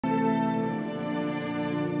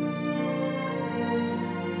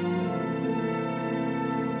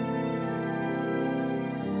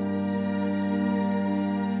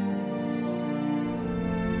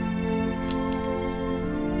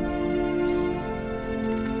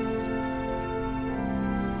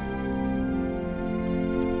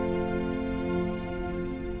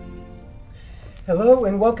Hello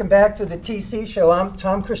and welcome back to the TC Show. I'm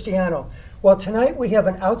Tom Christiano. Well, tonight we have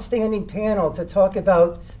an outstanding panel to talk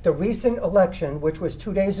about the recent election, which was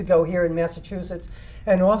 2 days ago here in Massachusetts,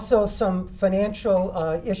 and also some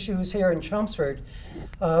financial issues here in Chelmsford.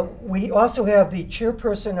 We also have the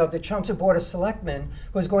chairperson of the Chelmsford Board of Selectmen,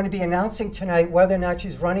 who is going to be announcing tonight whether or not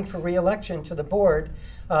she's running for re-election to the board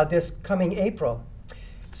this coming April.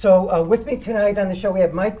 So with me tonight on the show we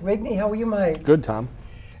have Mike Rigney. How are you, Mike? Good, Tom.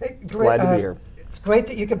 Glad to be here. It's great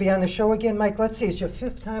that you could be on the show again, Mike. Let's see, it's your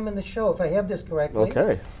 5th time on the show, if I have this correctly.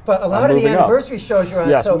 Okay. But a lot of the anniversary shows you're on,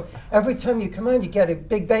 yes. So every time you come on, you get a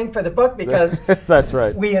big bang for the buck because that's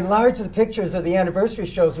right. We enlarge the pictures of the anniversary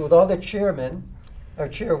shows with all the chairmen or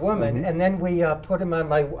chairwomen, and then we put them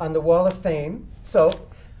on the Wall of Fame. So,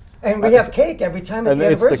 and we have cake every time at the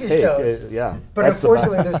anniversary shows. Yeah. But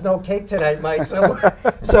unfortunately, there's no cake tonight, Mike.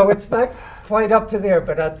 So it's not quite up to there.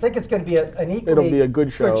 But I think it's going to be an equally It'll be a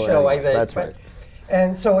good show. I think. That's right.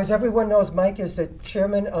 And so, as everyone knows, Mike is the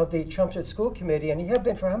chairman of the Chelmsford School Committee, and you have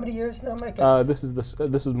been for how many years now, Mike? This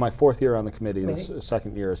is my 4th year on the committee. This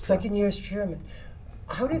second year as chairman. Second year as chairman.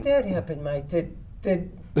 How did that happen, Mike? Did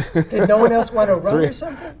no one else want to run or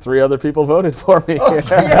something? 3 other people voted for me. Oh,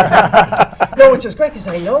 yeah. No, which is great because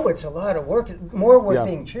I know it's a lot of work, more work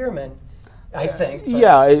being chairman, I think.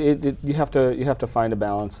 Yeah, you have to find a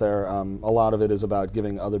balance there. A lot of it is about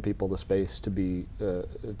giving other people the space to be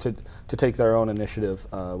to take their own initiative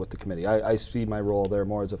with the committee. I see my role there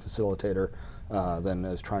more as a facilitator than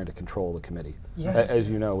as trying to control the committee. Yes. As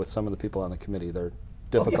you know, with some of the people on the committee, they're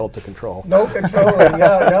difficult to control. No controlling,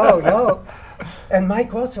 no. And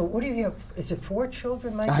Mike, also, what do you have? Is it 4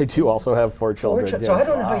 children, Mike? I do also have 4 children. Yes. So I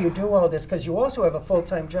don't know how you do all this because you also have a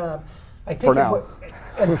full-time job. I think for now.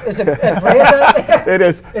 Is it at Brandeis? It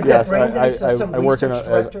is. Is yes, Brandeis I work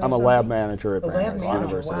I'm a lab manager at Brandeis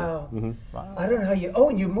University. Wow. Wow. I don't know how you. Oh,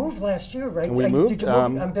 and you moved last year, right? We moved. Did you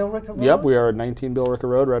move on Bill Ricker Road? Yep, we are at 19 Bill Ricker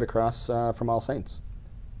Road, right across from All Saints.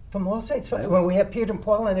 From All Saints. Well, we have Peter and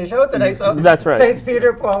Paul on the show tonight, so that's right. Saints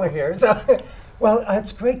Peter and Paul are here. So, well,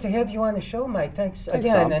 it's great to have you on the show, Mike. Thanks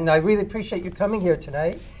again, Tom. and I really appreciate you coming here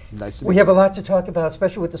tonight. Nice to We have a lot to talk about,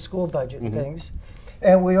 especially with the school budget and things.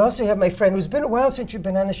 And we also have my friend, who's been a while since you've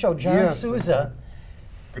been on the show, John Souza.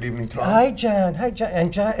 Good evening, Tom. Hi, John. Hi, John.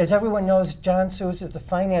 And John, as everyone knows, John Souza is the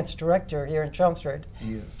finance director here in Chelmsford.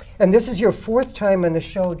 Yes. And this is your 4th time on the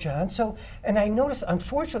show, John. So, and I noticed,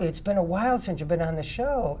 unfortunately, it's been a while since you've been on the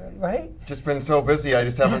show, right? Just been so busy, I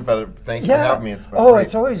just haven't, but thank you for having me. It's been great.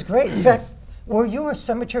 It's always great. In fact, were you a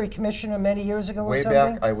cemetery commissioner many years ago or something?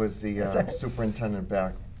 Way back, I was the superintendent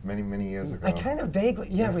back many years ago. I kind of vaguely,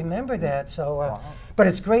 remember that. So, but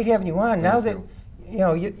it's great having you on. Now that,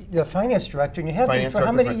 you're the finance director, and you have been for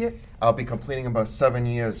how many years? I'll be completing about 7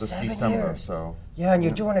 years this December. So. Yeah, and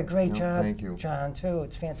you're doing a great job, thank you. John, too.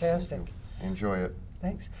 It's fantastic. Enjoy it.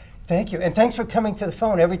 Thanks. Thank you. And thanks for coming to the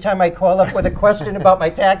phone every time I call up with a question about my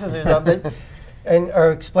taxes or something.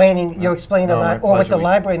 Or explaining, you explain a lot. Or with the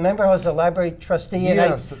library. Remember, I was a library trustee, and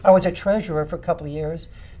I was a treasurer for a couple of years.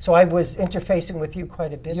 So I was interfacing with you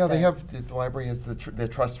quite a bit. Yeah, they have, the library has the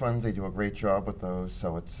trust funds. They do a great job with those.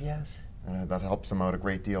 So it's, and that helps them out a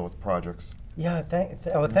great deal with projects. Yeah,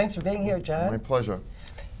 thanks for being here, John. My pleasure.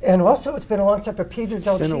 And also, it's been a long time for Peter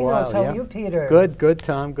Dulchinos. How are you, Peter? Good,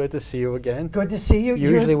 Tom. Good to see you again. Good to see you.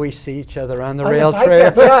 Usually we see each other on the rail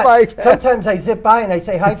trail. Sometimes I zip by and I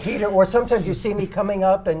say, hi, Peter, or sometimes you see me coming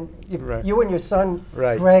up and you and your son,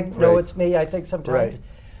 Greg, know it's me, I think, sometimes.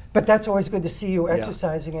 But that's always good to see you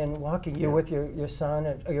exercising and walking, you with your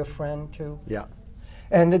son or your friend, too. Yeah.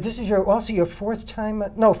 And this is also your 5th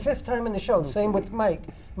time in the show. Same with Mike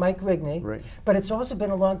Rigney. Right. But it's also been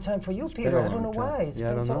a long time for you, Peter. I don't know why. It's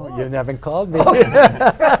been so long. You haven't called me.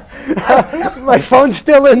 My phone's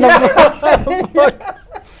still in the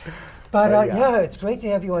But it's great to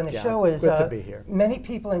have you on the show. Good to be here. Many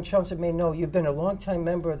people in Chelmsford may know you've been a longtime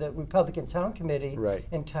member of the Republican Town Committee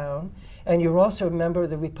in town, and you're also a member of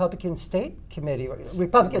the Republican State Committee,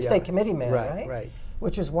 State Committeeman, right? Right.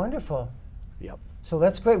 Which is wonderful. Yep. So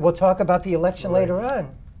that's great. We'll talk about the election later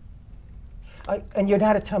on. And you're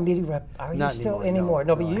not a town meeting rep, are you still anymore?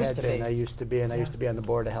 No, but you used to be. I used to be, and I used to be on the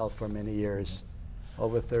Board of Health for many years,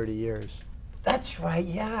 over 30 years. That's right,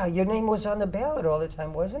 yeah. Your name was on the ballot all the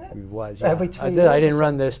time, wasn't it? It was, Every 3 years. I didn't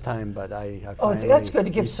run this time, but I finally... Oh, that's good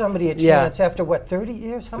to give somebody a chance after, what, 30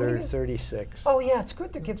 years? How many years? 36. Oh, yeah, it's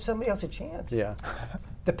good to give somebody else a chance. Yeah.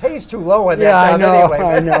 The pay's too low on that job anyway.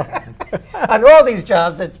 I know. On all these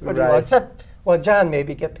jobs, it's pretty low, except, well, John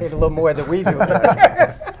maybe get paid a little more than we do.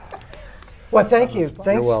 Well, thank you.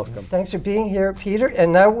 Thanks. You're welcome. Thanks for being here, Peter.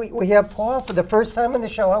 And now we have Paul for the first time on the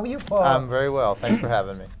show. How are you, Paul? I'm very well. Thanks for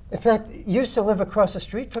having me. In fact, you used to live across the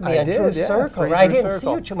street from me I on did, Drew yeah, Circle. Drew I didn't see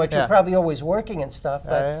Circle. you too much. Yeah. You're probably always working and stuff.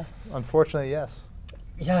 But Unfortunately, yes.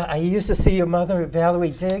 yeah, I used to see your mother,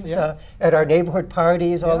 Valerie Diggs, Yeah. At our neighborhood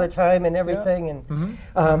parties all Yeah. the time and everything.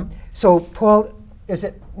 And so, Paul, is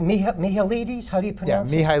it Mihailidis? How do you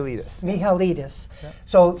pronounce it? Mihailidis. Mihailidis. Yeah.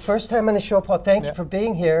 So, first time on the show, Paul. Thank you Yeah. for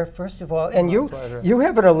being here, first of all. And My pleasure. you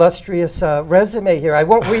have an illustrious resume here. I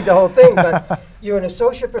won't read the whole thing, but you're an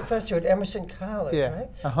associate professor at Emerson College, Yeah. right?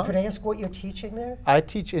 Uh-huh. Could I ask what you're teaching there? I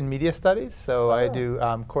teach in media studies, so I Oh.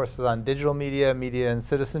 do courses on digital media, media and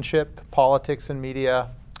citizenship, politics and media,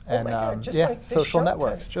 Oh and my God, just yeah, like this social show,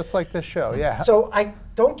 networks, kinda. just like this show. Yeah. So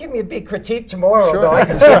don't give me a big critique tomorrow, Sure. though. I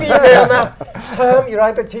can give you email now. Tom,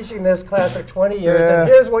 I've been teaching this class for 20 years, Yeah. and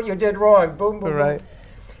here's what you did wrong. Boom, boom, Right. boom.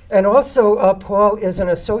 And also, Paul is an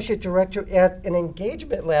associate director at an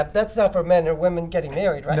engagement lab. That's not for men or women getting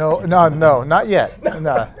married, right? No, not yet.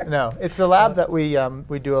 No. It's a lab that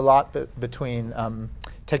we do a lot between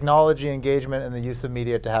technology engagement and the use of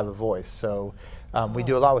media to have a voice. So we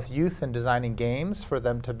do a lot with youth and designing games for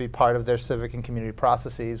them to be part of their civic and community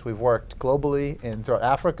processes. We've worked globally throughout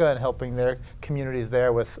Africa and helping their communities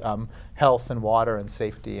there with health and water and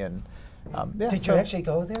safety and. Did you actually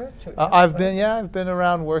go there? I've been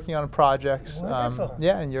around working on projects. Wonderful.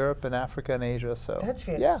 In Europe and Africa and Asia. So That's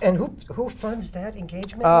fantastic. yeah. And who funds that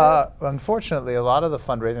engagement lab? Unfortunately, a lot of the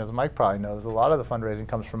fundraising, as Mike probably knows, a lot of the fundraising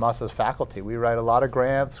comes from us as faculty. We write a lot of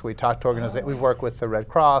grants. We talk to organizations. We work with the Red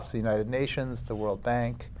Cross, the United Nations, the World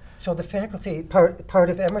Bank. So the faculty part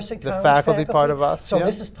of Emerson The College faculty part of us, So yeah.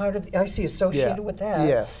 this is part of I see associated with that.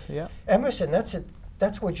 Yes. Yeah. Emerson,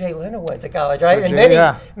 that's where Jay Leno went to college, That's right? And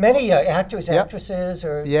where Jay- many actors, Yep. actresses,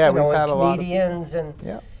 or Yeah, you know, we've and had a lot of- comedians, and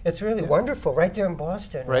Yeah. it's really wonderful, right there in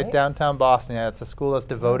Boston, Right downtown Boston. Yeah, it's a school that's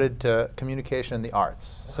devoted to communication and the arts.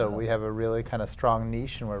 So we have a really kind of strong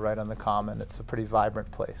niche, and we're right on the Comm, and it's a pretty vibrant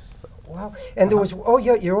place. So. Wow. And there was,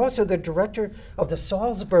 you're also the director of the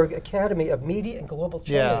Salzburg Academy of Media and Global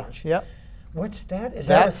Change. Yeah. What's that? Is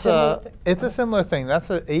that a similar thing? It's a similar thing.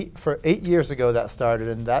 That's 8 years ago that started,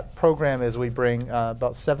 and that program is we bring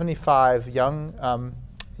about 75 young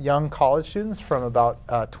college students from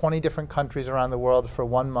about 20 different countries around the world for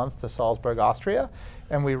 1 month to Salzburg, Austria,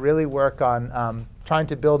 and we really work on trying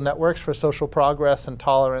to build networks for social progress and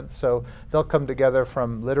tolerance. So they'll come together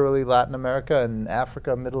from literally Latin America and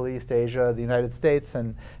Africa, Middle East, Asia, the United States,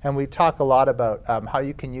 and we talk a lot about how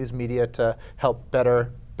you can use media to help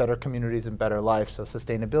better communities and better life. So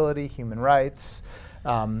sustainability, human rights,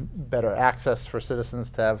 better access for citizens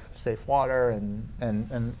to have safe water,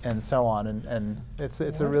 and so on. And it's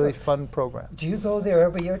a really fun program. Do you go there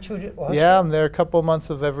every year to Austria? Yeah, I'm there a couple months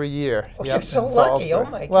of every year. Oh, Yep, you're so in lucky. Oh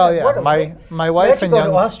Salzburg. my God. Well, yeah, What a my wife and go young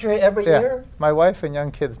to Austria every year? my wife and young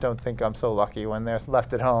kids don't think I'm so lucky when they're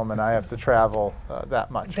left at home and I have to travel that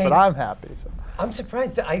much. They- But I'm happy. So. I'm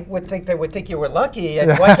surprised that I would think they would think you were lucky,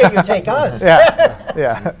 and why can't you take us?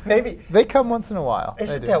 Yeah. Maybe. They come once in a while. They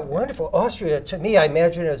Isn't do. that wonderful? Austria, to me, I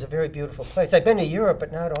imagine is a very beautiful place. I've been to Europe,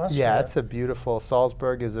 but not Austria. Yeah, it's a beautiful.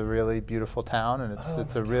 Salzburg is a really beautiful town, and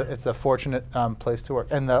it's a fortunate place to work.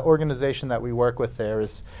 And the organization that we work with there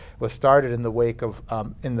was started in the wake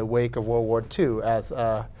of World War II as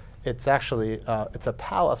it's actually it's a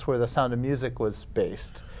palace where the Sound of Music was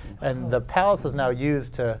based, and the palace is now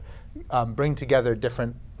used to bring together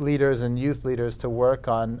different leaders and youth leaders to work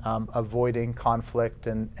on avoiding conflict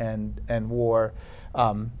and war.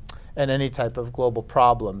 And any type of global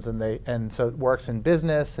problems, and so it works in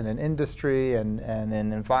business and in industry and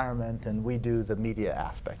in environment, and we do the media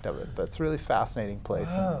aspect of it. But it's a really fascinating place.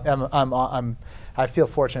 Wow. And I feel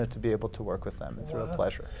fortunate to be able to work with them. It's a real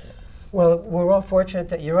pleasure. Well, we're all fortunate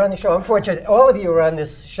that you're on the show. I'm fortunate all of you are on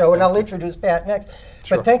this show, and I'll introduce Pat next.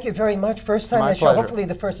 Sure. But thank you very much. First time on My the show, pleasure. hopefully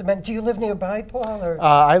the first event. Do you live nearby, Paul?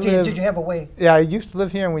 Or did you have a way? Yeah, I used to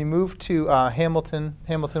live here, and we moved to Hamilton,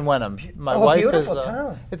 Wenham. My wife beautiful is,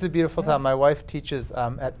 town. It's a beautiful town. My wife teaches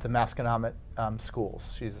at the Masconomet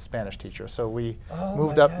schools. She's a Spanish teacher, so we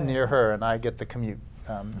moved my up God. near her, and I get the commute.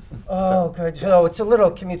 Good. So it's a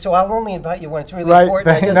little commute. So I'll only invite you when it's really Right.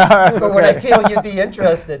 important. But when I feel you'd be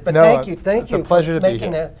interested. But No, thank you it's a for pleasure to be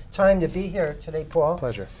making here. the time to be here today, Paul.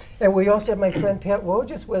 Pleasure. And we also have my friend Pat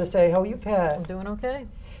Wojtas with us. How are you, Pat? I'm doing okay.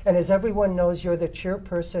 And as everyone knows, you're the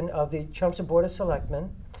chairperson of the Chelmsford Board of Selectmen.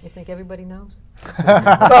 You think everybody knows?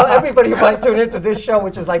 Well, everybody might tune into this show,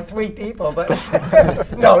 which is like 3 people, but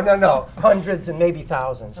no, hundreds and maybe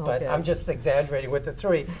thousands. But Okay. I'm just exaggerating with the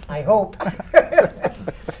 3, I hope.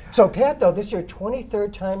 So, Pat, though, this is your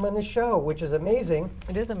 23rd time on the show, which is amazing.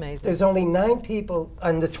 It is amazing. There's only 9 people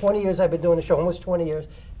in the 20 years I've been doing the show, almost 20 years,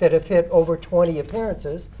 that have hit over 20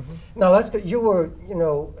 appearances. Now, that's good. You were,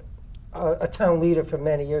 a town leader for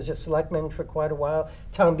many years, a selectman for quite a while,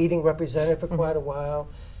 town meeting representative for quite a while,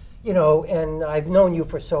 you know, and I've known you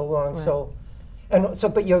for so long,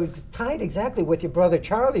 but you're tied exactly with your brother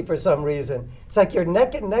Charlie for some reason. It's like you're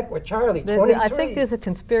neck and neck with Charlie, 23. I think there's a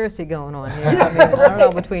conspiracy going on here. I mean, I don't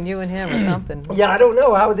know, between you and him or something. Yeah, I don't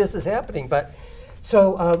know how this is happening, but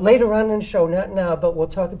so later on in the show, not now, but we'll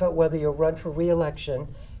talk about whether you'll run for re-election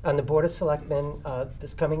on the Board of Selectmen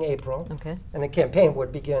this coming April. Okay. And the campaign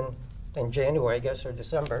would begin in January, I guess, or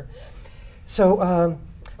December. So,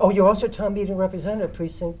 oh, you're also town meeting representative,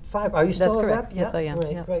 Precinct 5. Are you still a rep? Yes, I am.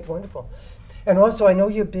 Great, Yeah. great, wonderful. And also, I know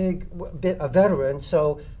you're a veteran,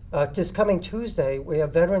 so this coming Tuesday, we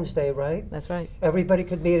have Veterans Day, right? That's right. Everybody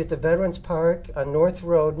could meet at the Veterans Park on North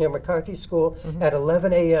Road near McCarthy School at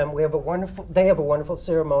 11 a.m. They have a wonderful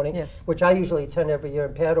ceremony, Yes. which I usually attend every year,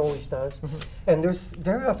 and Pat always does. And there's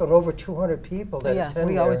very often over 200 people that attend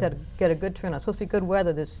we there. always get a good turnout. It's supposed to be good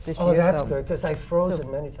weather this year. Oh, that's so good, because I've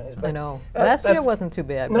frozen many times. I know. That's Last year wasn't too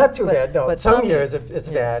bad. Not too bad, no. But Some years it's yes.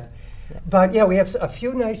 bad. Yes. But yeah, we have a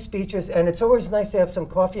few nice speeches, and it's always nice to have some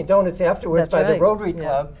coffee and donuts afterwards That's by the right. Rotary Yeah,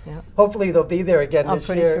 Club. yeah. Hopefully they'll be there again I'm this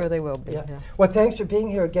pretty year. sure they will be. Yeah. Yeah. Well, thanks for being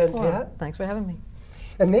here again, Well, Pat. thanks for having me.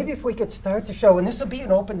 And maybe if we could start the show, and this will be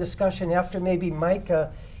an open discussion after maybe Mike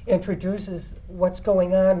introduces what's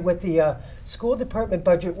going on with the school department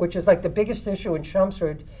budget, which is like the biggest issue in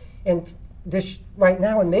Chelmsford and this right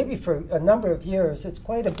now, and maybe for a number of years. It's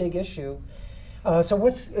quite a big issue. So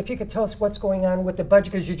if you could tell us what's going on with the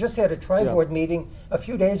budget, because you just had a tri-board meeting a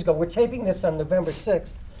few days ago. We're taping this on November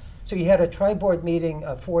 6th. So you had a tri-board meeting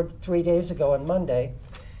 3 days ago on Monday,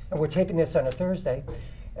 and we're taping this on a Thursday.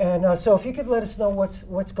 And so if you could let us know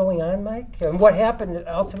what's going on, Mike, and what happened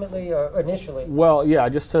ultimately or initially. Well, yeah,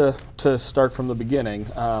 just to start from the beginning,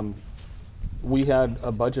 we had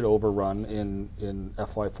a budget overrun in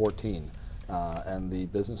FY14, and the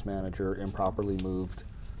business manager improperly moved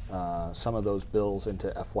some of those bills into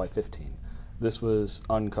FY15. This was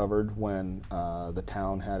uncovered when the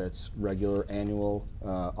town had its regular annual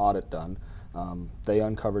audit done. They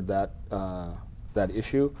uncovered that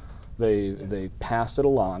issue. They passed it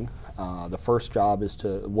along. The first job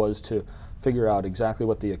was to figure out exactly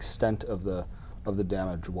what the extent of the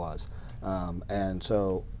damage was. And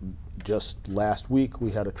so just last week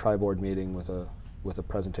we had a tri-board meeting with a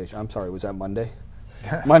presentation. I'm sorry, was that Monday?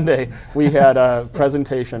 Monday, we had a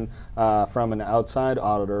presentation from an outside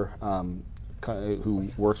auditor who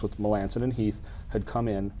works with Melanson and Heath, had come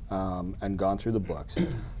in and gone through the books.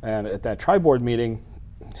 And at that tri-board meeting,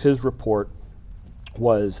 his report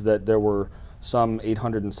was that there were some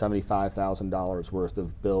 $875,000 worth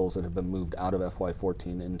of bills that have been moved out of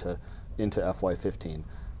FY14 into FY15.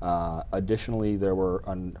 Additionally, there were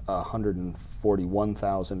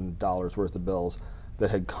 $141,000 worth of bills that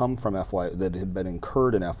had come from that had been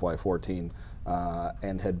incurred in FY14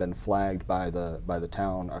 and had been flagged by the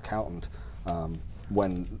town accountant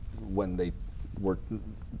when they were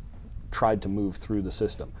tried to move through the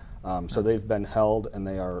system. So they've been held, and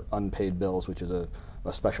they are unpaid bills, which is a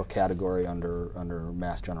special category under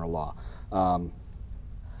Mass General Law.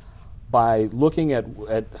 By looking at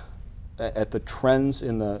the trends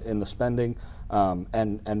in the spending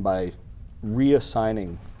and by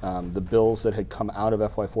reassigning the bills that had come out of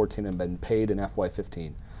FY14 and been paid in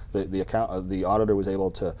FY15, the auditor was able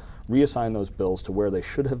to reassign those bills to where they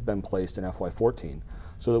should have been placed in FY14,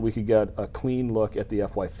 so that we could get a clean look at the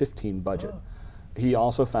FY15 budget. He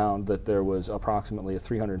also found that there was approximately a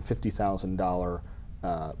 $350,000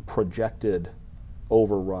 projected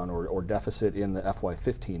overrun or deficit in the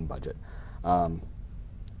FY15 budget.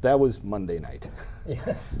 That was Monday night.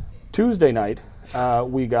 Yeah. Tuesday night,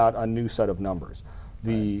 we got a new set of numbers.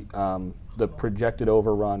 The projected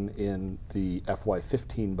overrun in the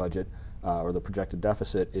FY15 budget, or the projected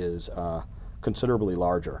deficit, is considerably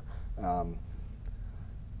larger.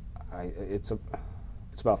 It's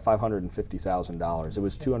about $550,000. It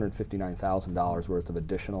was $259,000 worth of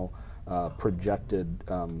additional projected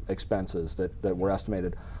expenses that were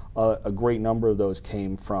estimated. A great number of those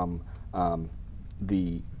came from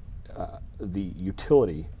the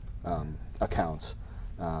utility accounts.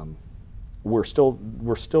 We're still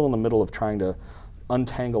in the middle of trying to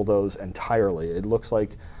untangle those entirely. It looks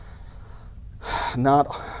like not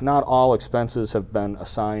all expenses have been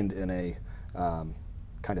assigned in a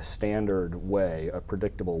kind of standard way, a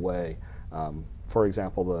predictable way. For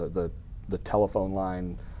example, the telephone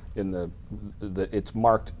line it's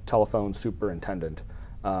marked telephone superintendent.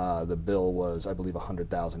 The bill was, I believe,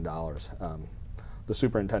 $100,000. The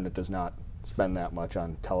superintendent does not spend that much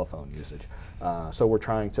on telephone usage. So we're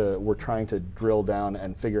trying to drill down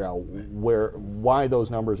and figure out why those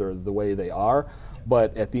numbers are the way they are.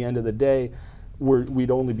 But at the end of the day,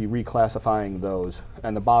 we'd only be reclassifying those,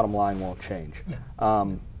 and the bottom line won't change. Yeah.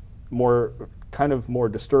 More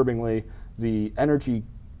disturbingly, the energy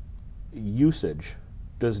usage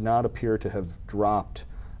does not appear to have dropped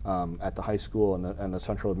at the high school and the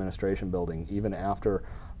central administration building, even after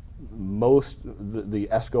the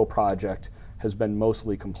ESCO project has been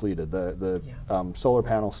mostly completed. The solar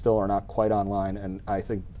panels still are not quite online, and I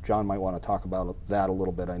think John might want to talk about that a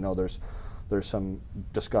little bit. I know there's some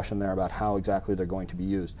discussion there about how exactly they're going to be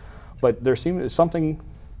used, but there seems something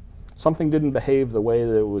didn't behave the way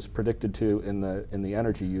that it was predicted to in the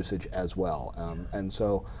energy usage as well, and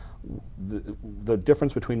so the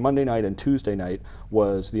difference between Monday night and Tuesday night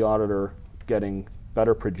was the auditor getting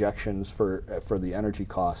better projections for the energy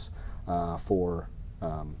costs for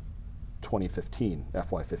 2015,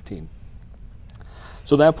 FY15.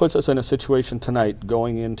 So that puts us in a situation tonight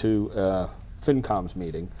going into FinCom's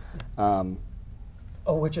meeting.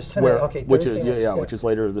 Which is tonight, okay. Which is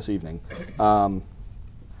later this evening.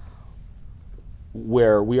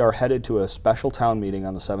 Where we are headed to a special town meeting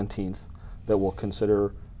on the 17th that will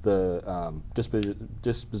consider the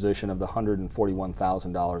disposition of the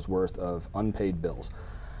 $141,000 worth of unpaid bills.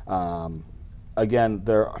 Again,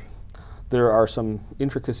 there are some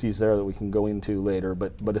intricacies there that we can go into later,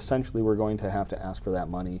 but essentially we're going to have to ask for that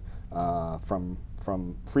money from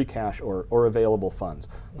free cash or available funds.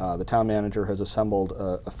 The town manager has assembled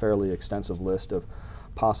a fairly extensive list of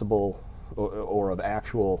possible or of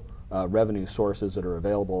actual revenue sources that are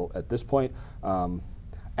available at this point.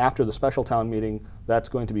 After the special town meeting, that's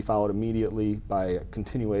going to be followed immediately by a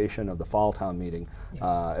continuation of the fall town meeting.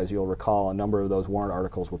 As you'll recall, a number of those warrant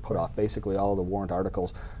articles were put off. Basically, all of the warrant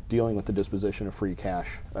articles dealing with the disposition of free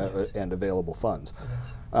cash and available funds.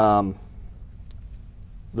 The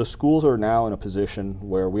schools are now in a position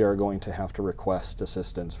where we are going to have to request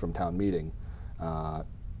assistance from town meeting, about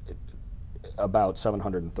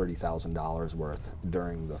 $730,000 worth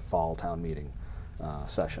during the fall town meeting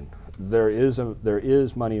session. There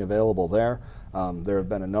is money available there. There have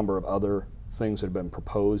been a number of other things that have been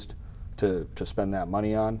proposed to spend that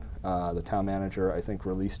money on. The town manager, I think,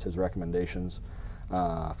 released his recommendations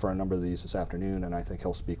for a number of these this afternoon, and I think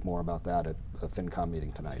he'll speak more about that at the FinCom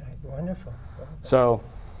meeting tonight. Wonderful. So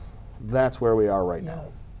that's where we are right now.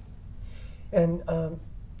 And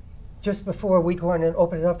just before we go on and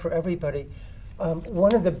open it up for everybody,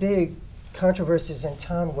 one of the big controversies in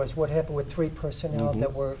town was what happened with 3 personnel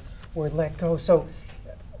that were let go. So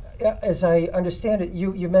as I understand it,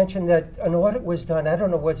 you mentioned that an audit was done. I don't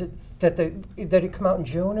know, was it that it come out in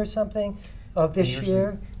June or something of this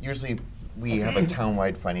year? Usually we have a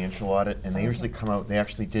town-wide financial audit, and they usually come out, they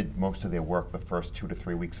actually did most of their work the first 2 to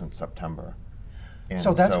 3 weeks in September. And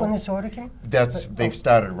so that's when this audit came? They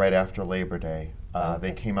started right after Labor Day.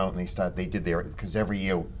 They came out and they did their, because every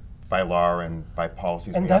year by law and by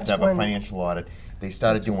policies we have to have a financial audit. They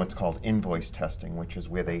started doing what's called invoice testing, which is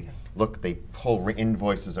where they pull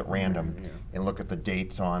invoices at random and look at the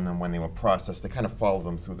dates on them when they were processed. They kind of follow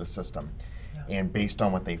them through the system. And based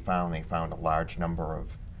on what they found a large number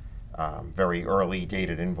of very early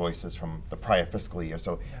dated invoices from the prior fiscal year.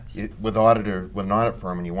 So with an audit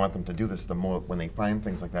firm, and you want them to do this, the more, when they find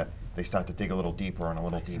things like that, they start to dig a little deeper and a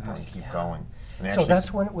little deeper and keep going. And so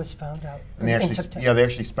that's when it was found out. And they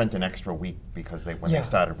actually spent an extra week because they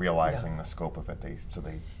started realizing the scope of it.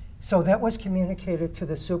 So that was communicated to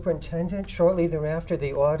the superintendent shortly thereafter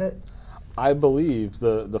the audit? I believe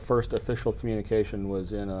the first official communication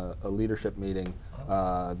was in a leadership meeting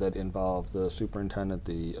that involved the superintendent,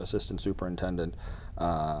 the assistant superintendent,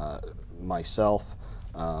 myself,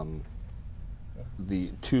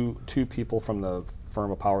 the two people from the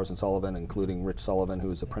firm of Powers and Sullivan, including Rich Sullivan, who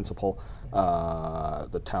is the principal,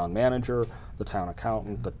 the town manager, the town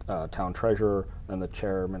accountant, the town treasurer, and the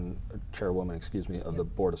chairwoman, excuse me, of the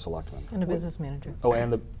Board of Selectmen. And the business manager. Oh,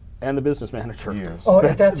 and the business manager. Yes. Oh,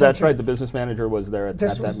 that's right. The business manager was there at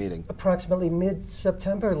that meeting. Approximately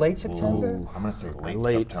mid-September, late September. Ooh, I'm going to say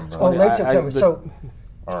late September. Oh, late September. So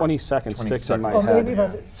 22nd sticks in my head. Oh, maybe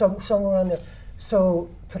about somewhere around there.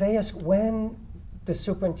 So could I ask when the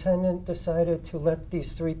superintendent decided to let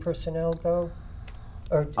these 3 personnel go?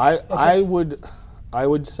 Or I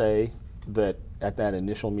would say that at that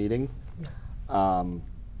initial meeting,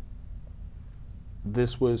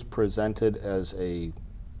 this was presented as a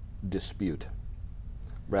dispute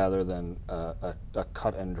rather than a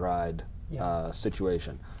cut and dried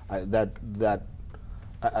situation.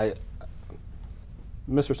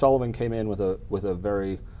 Mr. Sullivan came in with a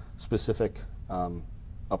very specific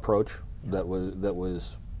approach that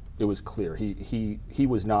was it was clear. He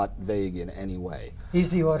was not vague in any way.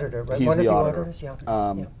 He's the auditor, right? He's One the of the auditor. auditors, yeah.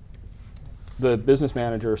 The business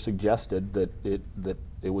manager suggested that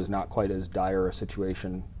it was not quite as dire a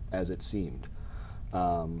situation as it seemed.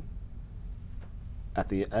 At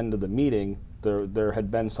the end of the meeting, there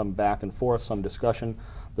had been some back and forth, some discussion.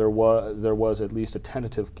 There was at least a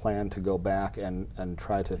tentative plan to go back and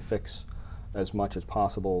try to fix as much as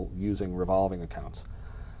possible using revolving accounts.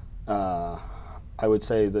 I would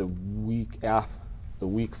say the week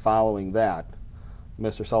following that,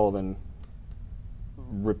 Mr. Sullivan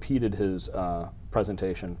repeated his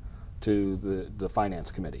presentation to the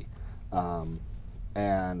Finance Committee,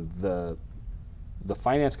 and the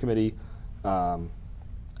Finance Committee,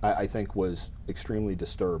 I think, was extremely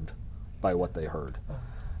disturbed by what they heard.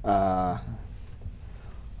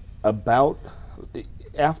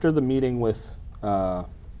 After the meeting with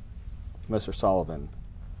Mr. Sullivan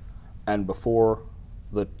and before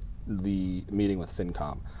the meeting with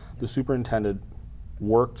FinCom, the superintendent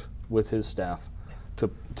worked with his staff to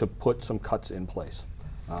put some cuts in place.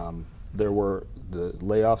 There were the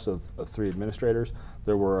layoffs of 3 administrators.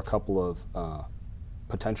 There were a couple of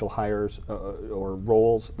potential hires or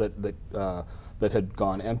roles that had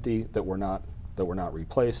gone empty that were not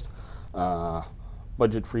replaced.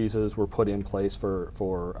 Budget freezes were put in place for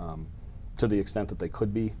to the extent that they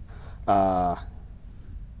could be. I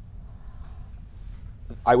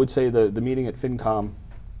would say the meeting at FinCom,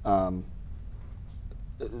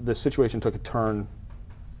 the situation took a turn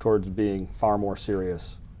towards being far more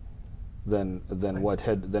serious than what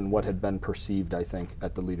had been perceived, I think,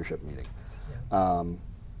 at the leadership meeting.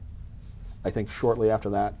 I think shortly after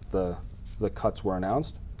that, the cuts were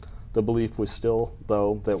announced. The belief was still,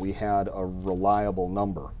 though, that we had a reliable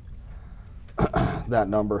number. That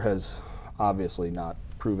number has obviously not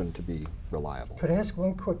proven to be reliable. Could I ask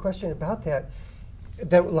one quick question about that?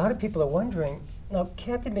 That a lot of people are wondering. Now,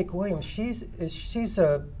 Kathy McWilliams, she's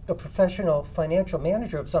a professional financial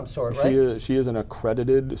manager of some sort, right? She is an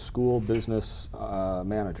accredited school business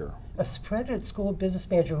manager. A accredited school business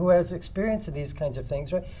manager who has experience in these kinds of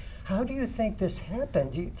things, right? How do you think this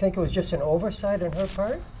happened? Do you think it was just an oversight on her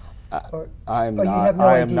part? I am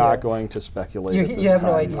not going to speculate at this time. You have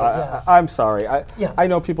no idea. Yeah. I'm sorry. I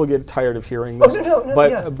know people get tired of hearing this,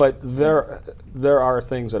 but there are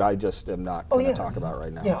things that I just am not going to talk about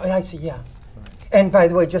right now. Yeah, I see. Yeah. And by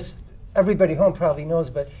the way, just everybody home probably knows,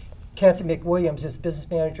 but Kathy McWilliams, as business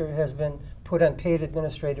manager, has been put on paid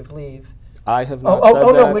administrative leave. I have not said that.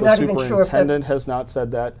 No, we're the not even sure if that's... superintendent has not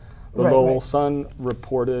said that. The Lowell Sun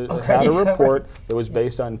had a report that was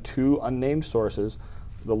based on 2 unnamed sources.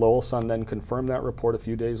 The Lowell Sun then confirmed that report a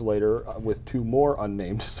few days later with 2 more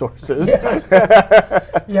unnamed sources.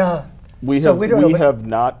 Yeah. We have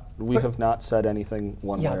not said anything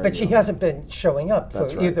one way or the other. But she hasn't been showing up for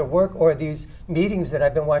either work or these meetings that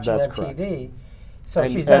I've been watching on TV. So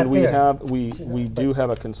she's not there. We do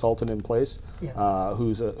have a consultant in place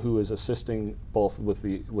who is assisting both with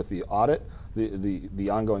the audit, the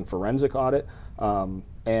ongoing forensic audit,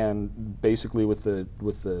 and basically with the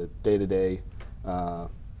day-to-day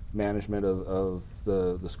management of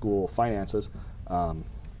the school finances.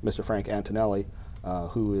 Mr. Frank Antonelli,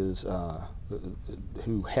 who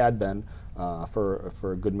had been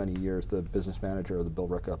for a good many years the business manager of the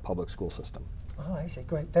Billerica Public School System. Oh, I see.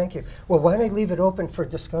 Great. Thank you. Well, why don't I leave it open for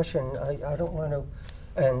discussion? I don't want to.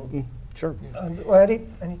 And sure. Any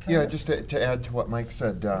comments? Yeah, just to add to what Mike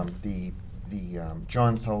said, the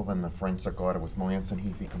John Sullivan, the forensic audit with Melanson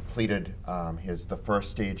Heath, he completed the first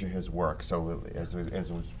stage of his work. So as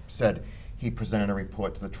was said, he presented a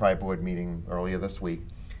report to the tri-board meeting earlier this week.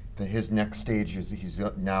 That his next stage is he's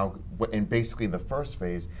now, and basically the first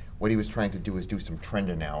phase, what he was trying to do is do some trend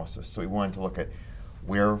analysis. So he wanted to look at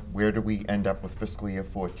where do we end up with fiscal year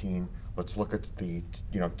 14. Let's look at the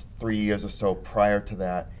 3 years or so prior to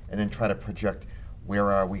that, and then try to project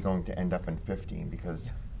where are we going to end up in 15,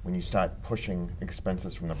 because when you start pushing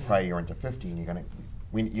expenses from the prior year into 15, you're gonna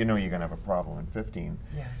have a problem in 15.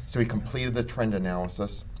 Yes. So he completed the trend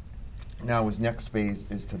analysis. Now his next phase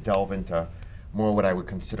is to delve into more what I would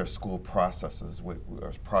consider school processes,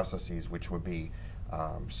 which would be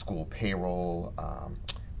school payroll,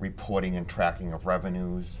 reporting and tracking of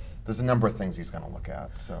revenues. There's a number of things he's going to look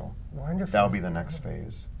at. So wonderful. That'll be the next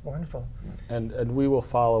phase. Wonderful. And we will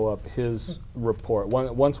follow up his report.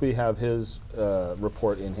 Once we have his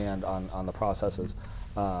report in hand on the processes,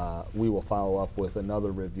 we will follow up with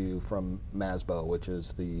another review from MASBO, which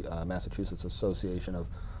is the Massachusetts Association of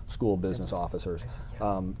School Business Officers,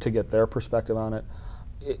 to get their perspective on it.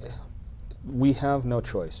 We have no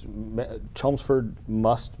choice. Chelmsford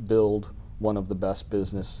must build one of the best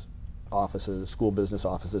business offices, school business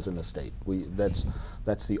offices in the state.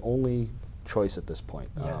 That's the only choice at this point.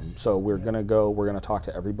 Yes. So we're gonna go. We're gonna talk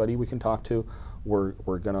to everybody we can talk to. We're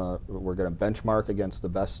gonna benchmark against the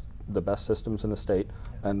best systems in the state,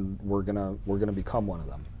 and we're gonna become one of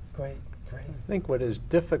them. Great, great. I think what is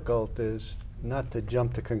difficult is not to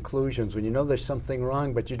jump to conclusions when you know there's something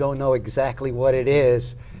wrong, but you don't know exactly what it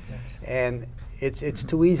is, and it's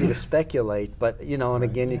too easy to speculate. But you know, and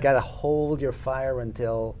again, you got to hold your fire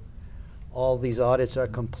until all these audits are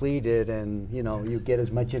completed, and you know you get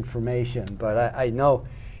as much information. But I know,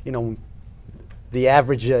 you know, the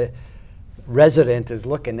average resident is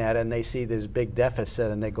looking at it and they see this big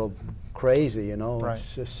deficit and they go crazy. You know, Right.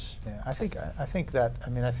 it's just. Yeah, I think that. I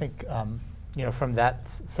mean, I think you know, from that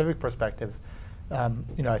civic perspective,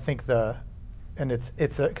 you know, I think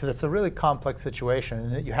because it's a really complex situation,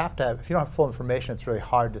 and you have to have, if you don't have full information, it's really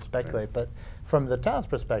hard to speculate. Right. But from the town's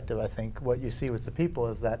perspective, I think what you see with the people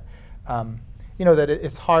is that, you know, that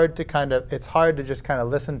it's hard to just kind of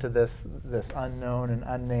listen to this unknown and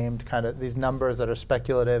unnamed kind of these numbers that are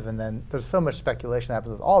speculative, and then there's so much speculation that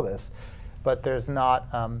happens with all this, but there's not.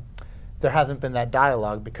 There hasn't been that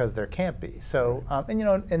dialogue because there can't be. So, and you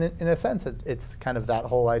know, in a sense, it's kind of that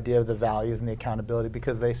whole idea of the values and the accountability,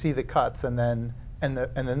 because they see the cuts and then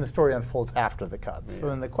the story unfolds after the cuts. Yeah. So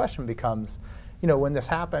then the question becomes, you know, when this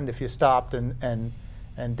happened, if you stopped and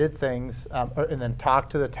did things, and then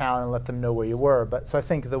talked to the town and let them know where you were. But so I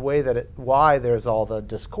think the way that why there's all the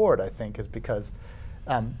discord, I think, is because,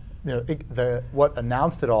 you know, what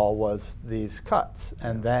announced it all was these cuts,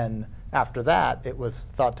 and then after that, it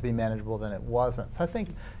was thought to be manageable, then it wasn't. So I think,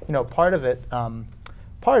 you know, part of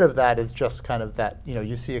that is just kind of that, you know,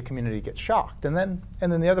 you see a community get shocked, and then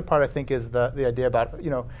the other part, I think, is the idea about, you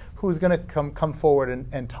know, who's going to come forward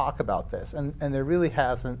and talk about this, and there really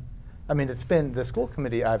hasn't. I mean, it's been the school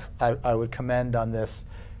committee I would commend on this,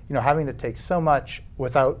 you know, having to take so much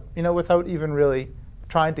without even really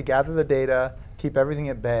trying to gather the data, keep everything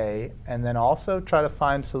at bay, and then also try to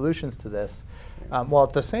find solutions to this. While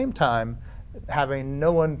at the same time having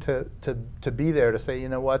no one to be there to say, you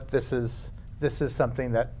know what, this is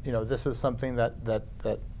something that, you know, this is something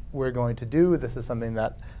that we're going to do. This is something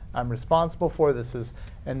that I'm responsible for.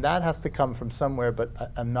 And that has to come from somewhere,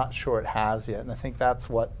 but I'm not sure it has yet. And I think that's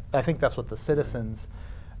what the citizens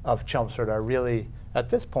of Chelmsford are really at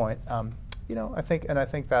this point. You know, I think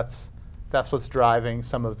that's what's driving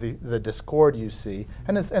some of the discord you see,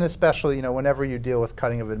 and especially, you know, whenever you deal with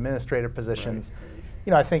cutting of administrative positions, right.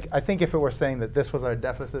 You know, I think if it were saying that this was our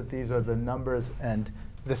deficit, these are the numbers, and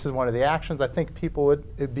this is one of the actions, I think people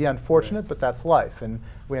it'd be unfortunate, right. But that's life, and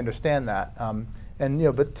we understand that. And you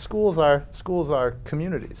know, but schools are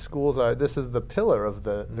communities. This is the pillar of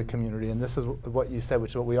the community, and this is what you said,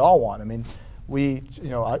 which is what we all want. I mean, you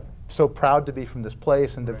know, I'm so proud to be from this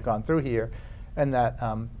place and to have gone through here, and that.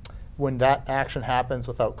 When that action happens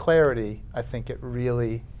without clarity, I think it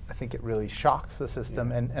really shocks the system,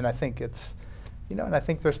 yeah. and I think it's, you know, and I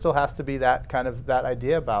think there still has to be that kind of that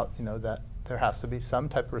idea about, you know, that there has to be some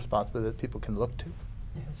type of responsibility that people can look to.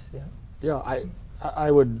 Yes, yeah. Yeah, I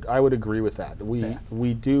would agree with that.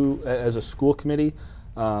 We do, as a school committee,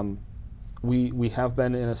 we have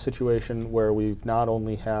been in a situation where we've not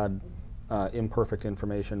only had imperfect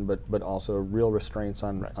information, but also real restraints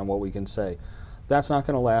on what we can say. That's not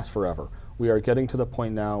going to last forever. We are getting to the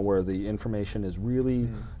point now where the information is really,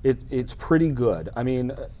 it's pretty good. I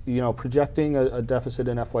mean, you know, projecting a deficit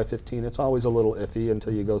in FY15, it's always a little iffy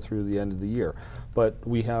until you go through the end of the year. But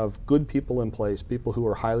we have good people in place, people who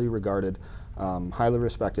are highly regarded, highly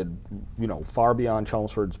respected, you know, far beyond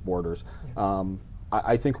Chelmsford's borders.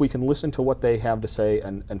 I think we can listen to what they have to say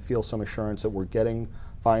and feel some assurance that we're getting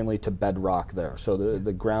finally to bedrock there. So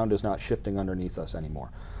the ground is not shifting underneath us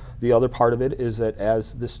anymore. The other part of it is that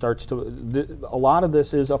as this starts to, a lot of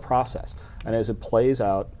this is a process, and as it plays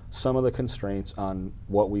out, some of the constraints on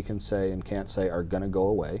what we can say and can't say are going to go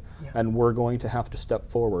away, and we're going to have to step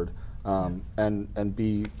forward and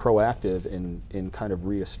be proactive in kind of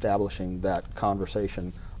reestablishing that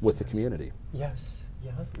conversation with the community. Yes,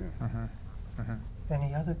 yeah.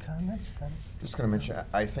 Any other comments? Just going to mention,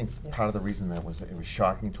 I think part of the reason that it was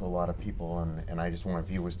shocking to a lot of people, and I just want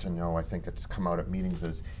viewers to know, I think it's come out at meetings,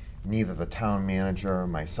 is neither the town manager,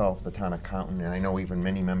 myself, the town accountant, and I know even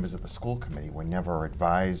many members of the school committee were never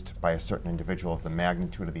advised by a certain individual of the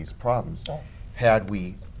magnitude of these problems. Had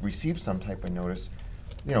we received some type of notice,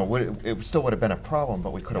 you know, it still would have been a problem,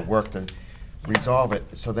 but we could have worked to resolve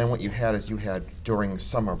it. So then what you had is during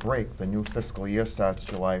summer break, the new fiscal year starts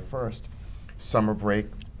July 1st, summer break,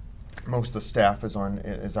 most of the staff is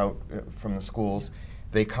out from the schools.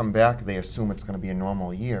 They come back, they assume it's going to be a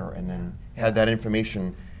normal year, and then had that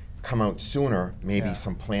information come out sooner, maybe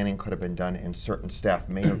some planning could have been done, and certain staff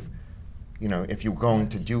may have, you know, if you're going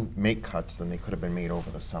to make cuts, then they could have been made over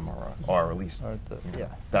the summer, or at least,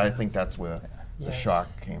 I think that's where the shock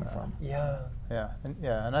came from.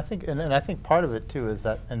 And I think part of it too is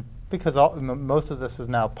that, and because most of this is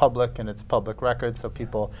now public and it's public record, so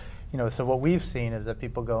people, you know, so what we've seen is that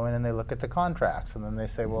people go in and they look at the contracts and then they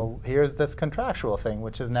say, well, here's this contractual thing,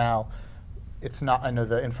 which is now, it's not, I know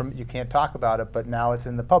you can't talk about it, but now it's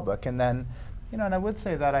in the public. And then, you know, and I would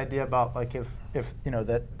say that idea about like if you know,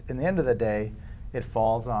 that in the end of the day, it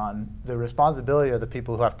falls on the responsibility of the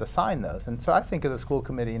people who have to sign those. And so I think of the school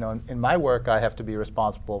committee, you know, in my work, I have to be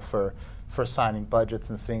responsible for signing budgets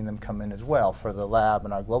and seeing them come in as well for the lab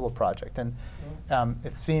and our global project. And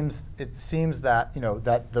it seems that, you know,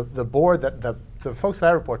 that the board, that the folks that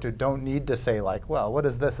I report to don't need to say like, well, what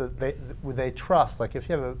is this? They trust, like if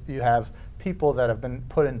you have people that have been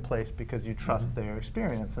put in place because you trust their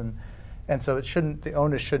experience. And so the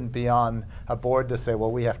onus shouldn't be on a board to say,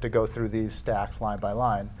 well, we have to go through these stacks line by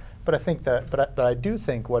line. But I think that, but I do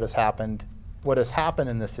think what has happened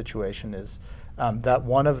in this situation is that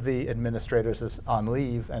one of the administrators is on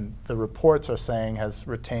leave, and the reports are saying has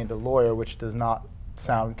retained a lawyer, which does not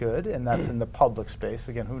sound good, and that's in the public space.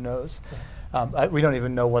 Again, who knows? We don't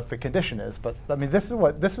even know what the condition is, but I mean, this is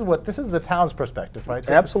the town's perspective, right?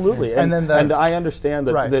 Absolutely, and I understand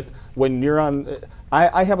that that when you're on,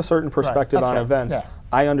 I have a certain perspective on events. Yeah.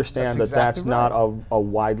 I understand that's not a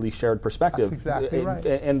widely shared perspective. That's exactly right.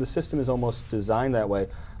 And the system is almost designed that way.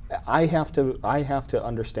 I have to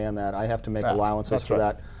understand that. I have to make allowances for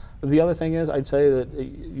that. The other thing is, I'd say that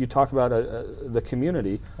you talk about the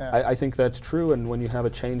community. I think that's true, and when you have a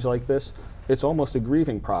change like this, it's almost a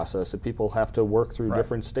grieving process that people have to work through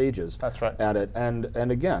different stages at it.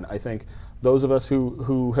 And again, I think those of us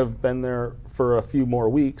who have been there for a few more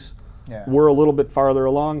weeks, we're a little bit farther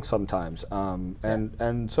along sometimes.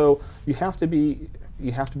 And so you have to be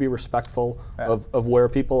respectful of where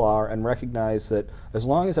people are and recognize that as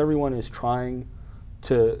long as everyone is trying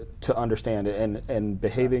to understand it and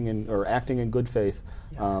behaving or acting in good faith,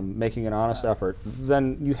 making an honest effort,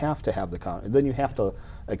 then you have to have then you have to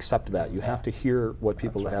accept that. You have to hear what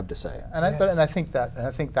people have to say. And I think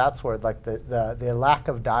that's where like the lack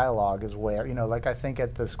of dialogue is where, you know, like I think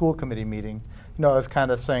at the school committee meeting, you know, I was kind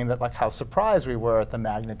of saying that like how surprised we were at the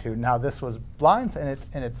magnitude and how this was blinds, and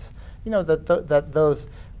it's you know, that those,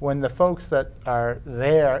 when the folks that are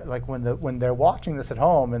there, like when they're watching this at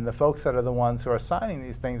home, and the folks that are the ones who are signing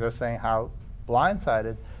these things are saying how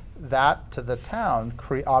blindsided, that to the town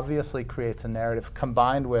obviously creates a narrative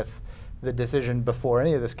combined with the decision before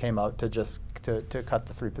any of this came out to just to cut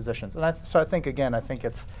the 3 positions. And so I think again, I think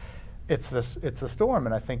it's a storm,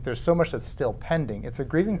 and I think there's so much that's still pending. It's a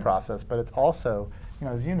grieving process, but it's also, you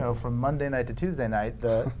know, as you know, from Monday night to Tuesday night,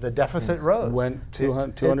 the deficit rose. Went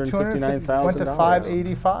 $259,000. Went to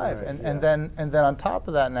 585, right, and then on top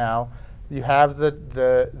of that now, you have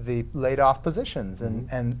the laid off positions,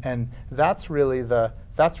 and that's really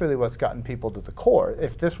what's gotten people to the core.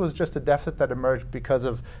 If this was just a deficit that emerged because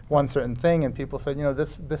of one certain thing, and people said, you know,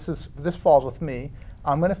 this falls with me,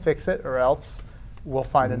 I'm going to fix it, or else we'll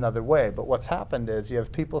find another way. But what's happened is you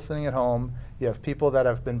have people sitting at home, you have people that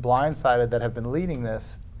have been blindsided that have been leading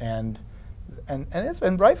this, and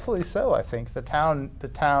rightfully so. I think the town,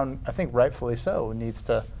 I think rightfully so, needs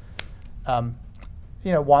to,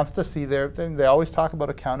 you know, wants to see they always talk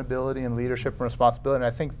about accountability and leadership and responsibility.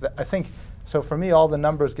 And I think so. For me, all the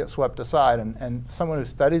numbers get swept aside, and someone who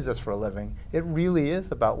studies this for a living, it really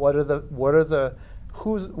is about what are the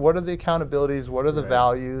accountabilities, what are the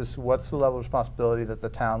values, what's the level of responsibility that the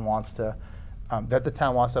town wants to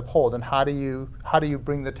uphold, and how do you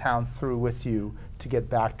bring the town through with you to get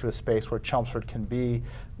back to a space where Chelmsford can be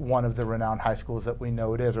one of the renowned high schools that we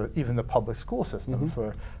know it is, or even the public school system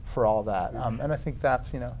for all that. And I think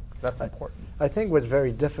that's, you know, that's important. I think what's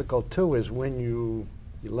very difficult too is when you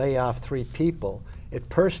lay off 3 people, it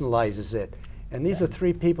personalizes it, and these are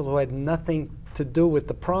 3 people who had nothing to do with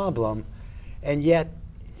the problem. And yet,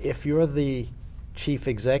 if you're the chief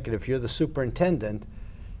executive, you're the superintendent,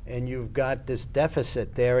 and you've got this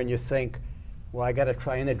deficit there, and you think, well, I got to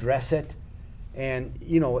try and address it. And,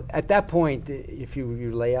 you know, at that point, if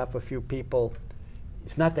you lay off a few people,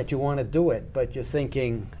 it's not that you want to do it, but you're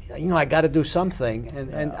thinking, you know, I got to do something.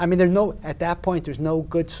 And I mean, at that point, there's no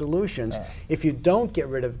good solutions. If you don't get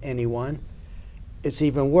rid of anyone, it's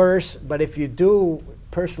even worse. But if you do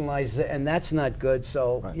personalize it, and that's not good.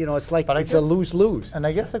 So you know, it's like it's a lose-lose. And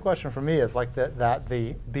I guess the question for me is like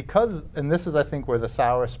because, and this is I think where the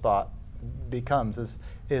sour spot becomes is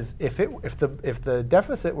if the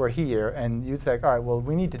deficit were here and you say, all right, well,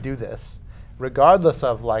 we need to do this, regardless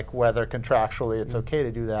of like whether contractually it's okay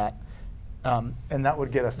to do that. And that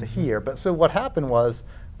would get us to here. But so what happened was,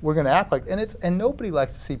 we're going to act like, and nobody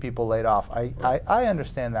likes to see people laid off. I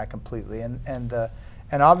understand that completely,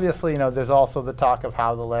 and obviously, you know, there's also the talk of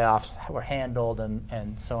how the layoffs were handled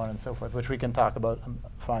and so on and so forth, which we can talk about. I'm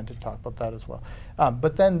fine to talk about that as well.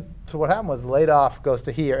 But then, so what happened was, laid off goes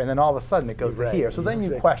to here, and then all of a sudden it goes to here. So then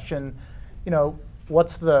you question, you know,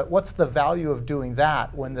 what's the value of doing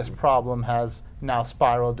that when this problem has now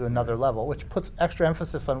spiraled to another level, which puts extra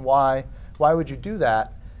emphasis on why would you do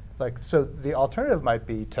that? Like, so the alternative might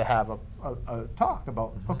be to have a talk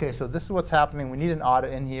about, okay, so this is what's happening. We need an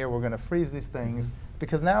audit in here. We're going to freeze these things.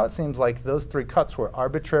 Because now it seems like those 3 cuts were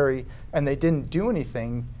arbitrary, and they didn't do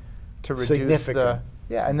anything to reduce the,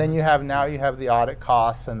 yeah, and then you have the audit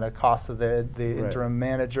costs and the costs of the interim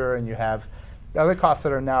manager, and you have the other costs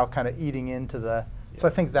that are now kind of eating into the, so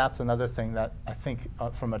I think that's another thing that I think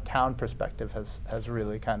from a town perspective has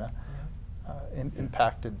really kind of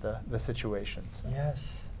impacted the situation. So.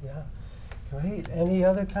 Yes, yeah, great. Any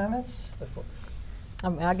other comments?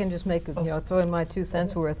 I can just make, throw in my 2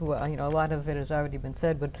 cents worth. Well, a lot of it has already been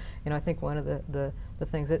said, but I think one of the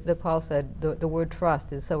things that Paul said, the word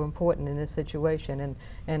trust is so important in this situation,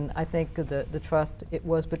 and I think the trust, it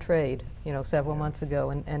was betrayed, several months ago,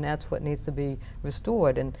 and that's what needs to be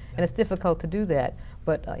restored, and it's difficult to do that.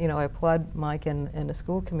 But I applaud Mike and the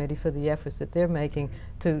school committee for the efforts that they're making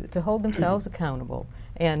to hold themselves accountable,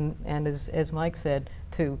 and as Mike said,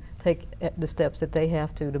 to take the steps that they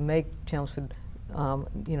have to make Chelmsford. To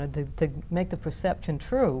make the perception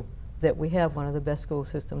true that we have one of the best school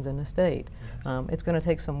systems in the state. Yes. It's going to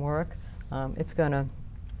take some work. It's going to,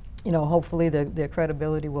 hopefully their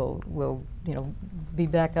credibility will be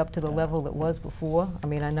back up to the level it was before. I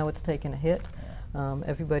mean, I know it's taken a hit.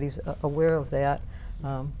 Everybody's aware of that.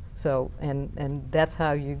 And that's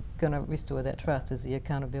how you're going to restore that trust, is the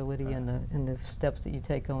accountability and the steps that you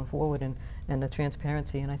take going forward, and the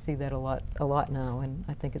transparency. And I see that a lot now, and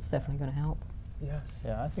I think it's definitely going to help. Yes.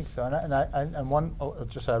 Yeah, I think so. I'll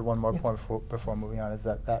just add one more point before moving on, is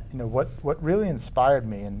that what really inspired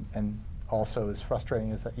me and also is frustrating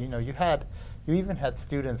is that you even had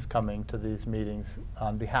students coming to these meetings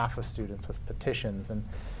on behalf of students with petitions, and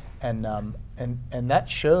that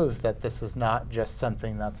shows that this is not just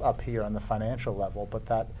something that's up here on the financial level, but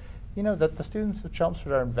that that the students of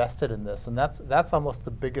Chelmsford are invested in this, and that's almost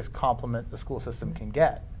the biggest compliment the school system can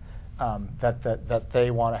get. That they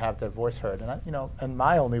want to have their voice heard, and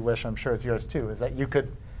my only wish, I'm sure it's yours too, is that you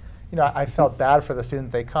could, I felt bad for the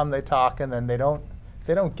student. They come, they talk, and then they don't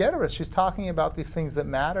get her. She's talking about these things that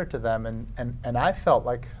matter to them, and I felt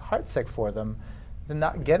like heartsick for them. They're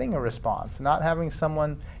not getting a response, not having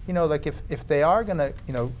someone, like if they are gonna,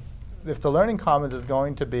 if the Learning Commons is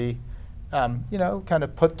going to be, kind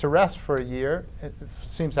of put to rest for a year, it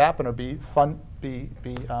seems to happen, or be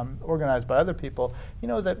organized by other people,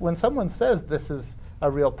 that when someone says this is a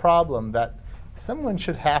real problem, that someone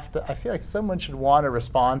should have to, I feel like someone should want to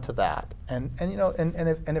respond to that. And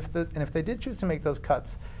if they did choose to make those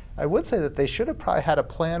cuts, I would say that they should have probably had a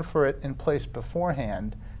plan for it in place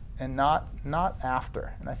beforehand and not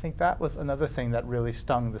after. And I think that was another thing that really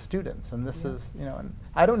stung the students. And this is, and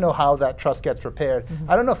I don't know how that trust gets repaired.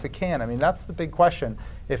 I don't know if it can. I mean, that's the big question.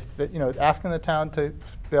 If asking the town to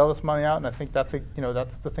bail this money out, and I think that's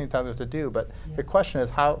that's the thing towns have to do. But the question is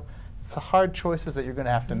how. It's the hard choices that you're going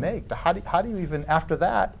to have to make. How do you even, after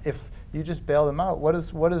that, if you just bail them out, what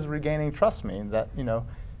does regaining trust mean? That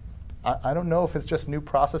I don't know if it's just new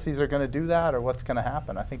processes are going to do that, or what's going to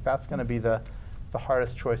happen. I think that's going to be the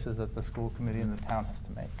hardest choices that the school committee and the town has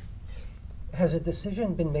to make. Has a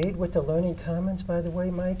decision been made with the Learning Commons, by the way,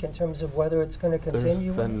 Mike, in terms of whether it's going to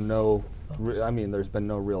continue? There's been no, there's been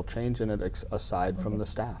no real change in it aside from the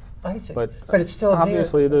staff. I see. But it's still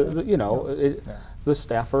obviously there. The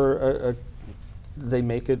staff they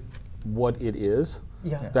make it what it is.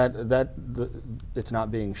 Yeah. It's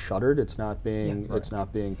not being shuttered. It's not being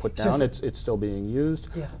put down. It's still being used.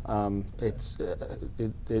 Yeah.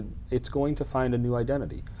 It's going to find a new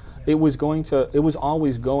identity. It was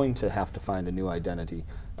always going to have to find a new identity.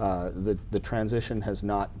 The transition has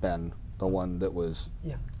not been the one that was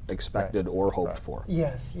expected or hoped for.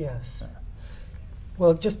 Yes, yes. Yeah.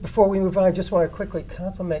 Well, just before we move on, I just want to quickly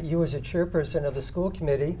compliment you as a chairperson of the school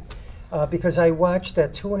committee, because I watched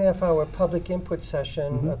that 2.5-hour public input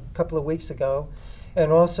session a couple of weeks ago,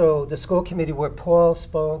 and also the school committee where Paul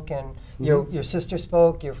spoke and your sister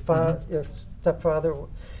spoke, your stepfather,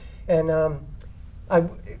 and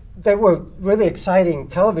they were really exciting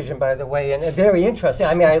television, by the way, and very interesting.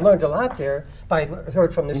 I mean, I learned a lot there. I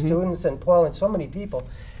heard from the students and Paul and so many people.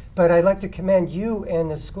 But I'd like to commend you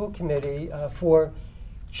and the school committee for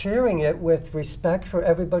chairing it with respect for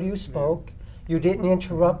everybody who spoke. You didn't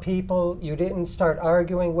interrupt people. You didn't start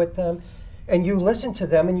arguing with them. And you listened to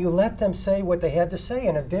them and you let them say what they had to say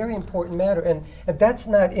in a very important matter. And that's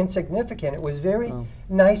not insignificant. It was very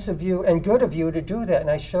nice of you and good of you to do that. And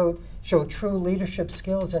I showed true leadership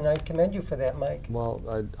skills, and I commend you for that, Mike. Well,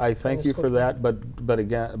 I thank you for that,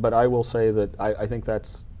 but I will say that I think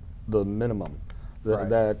that's the minimum. Right.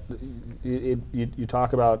 That you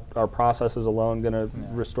talk about our processes alone going to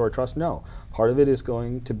restore trust. No, part of it is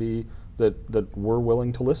going to be that we're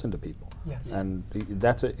willing to listen to people. Yes. And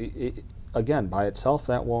that's again, by itself,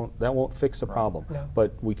 that won't fix the problem. No.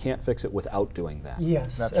 But we can't fix it without doing that.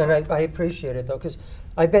 Yes, That's and right. I appreciate it though, because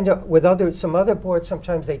I've been with some other boards.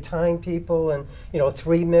 Sometimes they time people, and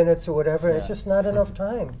 3 minutes or whatever. And it's just not enough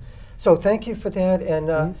time. So thank you for that.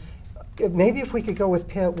 And maybe if we could go with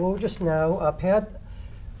Pat Wojtas now. Pat,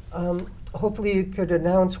 hopefully you could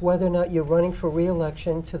announce whether or not you're running for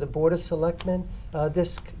re-election to the Board of Selectmen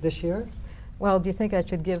this year. Well, do you think I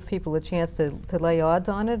should give people a chance to lay odds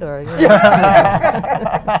on it, or?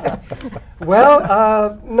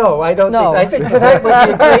 Well, no, I don't No. think. I think tonight would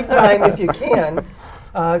be a great time, if you can,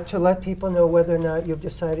 to let people know whether or not you've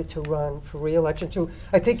decided to run for re-election.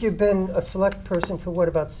 I think you've been a select person for what,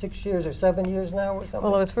 about 6 years or 7 years now, or something?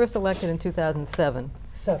 Well, I was first elected in 2007.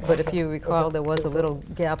 But But if you recall, there was a little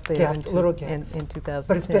gap there in 2010.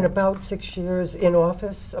 But it's been about 6 years in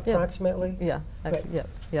office, approximately? Yeah, Right.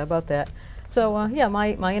 yeah, about that. So, yeah,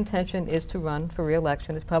 my intention is to run for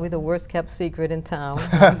re-election. It's probably the worst kept secret in town.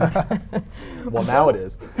 Well, now it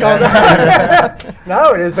is.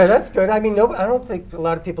 Now it is, but that's good. I mean, I don't think a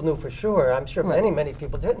lot of people knew for sure. I'm sure Right. many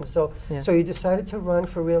people didn't. So, Yeah. so you decided to run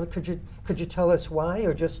for re-election. Could you tell us why,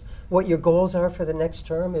 or just what your goals are for the next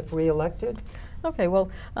term if re-elected? Okay, well,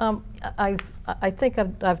 I think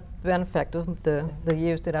I've been effective the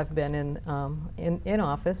years that I've been in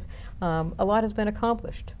office. A lot has been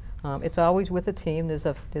accomplished. It's always with a team.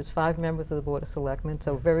 There's 5 members of the Board of Selectmen,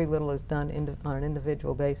 so very little is done on an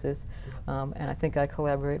individual basis. And I think I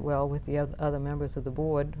collaborate well with the other members of the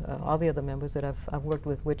board, all the other members that I've worked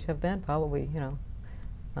with, which have been probably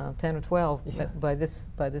 10 or 12 by this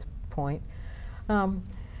point.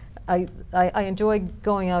 I enjoy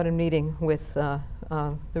going out and meeting with the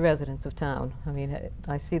residents of town. I mean,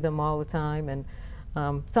 I see them all the time, and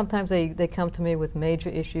sometimes they come to me with major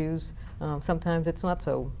issues. Sometimes it's not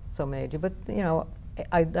so major, but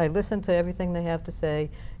I listen to everything they have to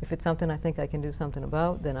say. If it's something I think I can do something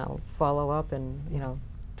about, then I'll follow up and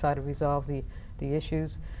try to resolve the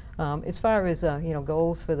issues. As far as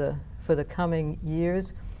goals for the coming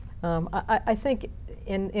years, I think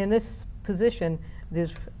in this position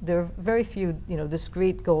there are very few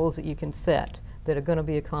discrete goals that you can set that are going to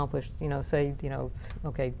be accomplished. Say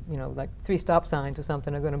okay, like 3 stop signs or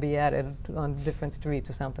something are going to be added on different streets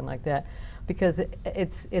or something like that, because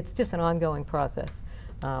it's just an ongoing process.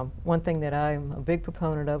 One thing that I'm a big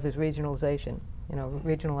proponent of is regionalization.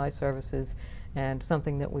 Regionalized services, and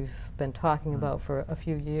something that we've been talking about for a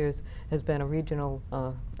few years has been a regional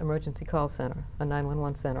emergency call center, a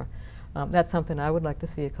 911 center. That's something I would like to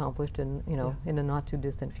see accomplished in in the not too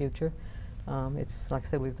distant future. It's like I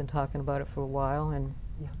said, we've been talking about it for a while, and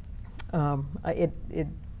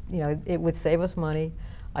it would save us money.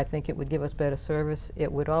 I think it would give us better service.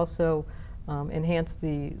 It would also enhance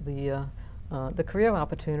the career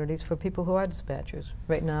opportunities for people who are dispatchers.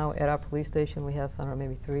 Right now at our police station we have, I don't know,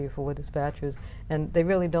 maybe 3 or 4 dispatchers, and they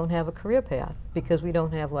really don't have a career path because we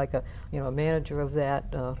don't have like a manager of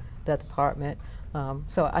that department.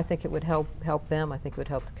 So I think it would help them. I think it would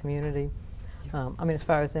help the community. I mean, as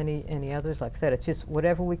far as any others, like I said, it's just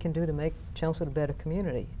whatever we can do to make Chelmsford a better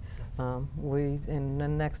community. In the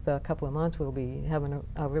next couple of months, we'll be having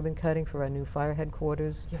a ribbon cutting for our new fire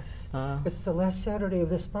headquarters. Yes. It's the last Saturday of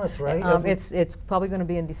this month, right? It's probably going to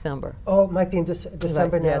be in December. Oh, it might be in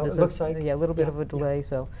December Right, now. yeah, It looks like. Yeah, a little bit of a delay.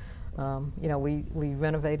 So, we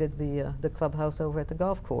renovated the clubhouse over at the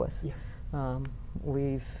golf course. Yeah.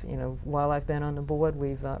 We've, while I've been on the board,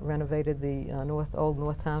 we've renovated the old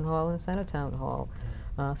North Town Hall and Center Town Hall.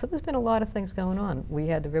 So there's been a lot of things going on. We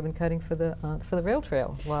had the ribbon cutting for the rail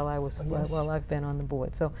trail while I've been on the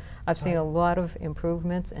board. So I've seen a lot of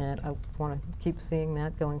improvements, and I want to keep seeing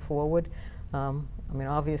that going forward. I mean,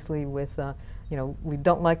 obviously, with we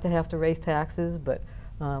don't like to have to raise taxes, but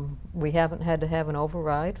we haven't had to have an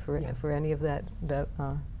override for any of that.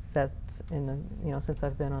 That's in the since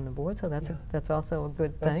I've been on the board, so that's also a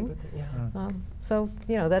good thing. That's a good thing, yeah. So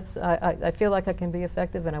that's I feel like I can be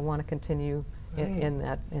effective, and I want to continue in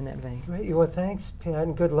that vein. Great. Well, thanks, Pat,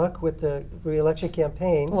 and good luck with the re-election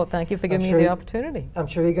campaign. Well, thank you for giving me the opportunity. I'm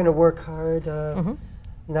sure you're going to work hard,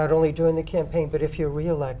 not only during the campaign, but if you're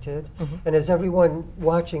re-elected. And as everyone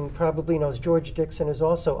watching probably knows, George Dixon is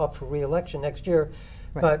also up for re-election next year.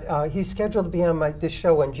 Right. But he's scheduled to be on this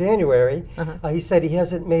show in January. He said he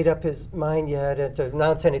hasn't made up his mind yet to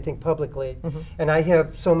announce anything publicly. And I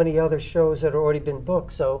have so many other shows that have already been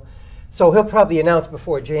booked. So he'll probably announce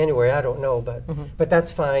before January. I don't know, but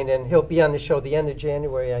that's fine. And he'll be on the show the end of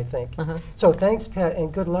January, I think. So thanks, Pat,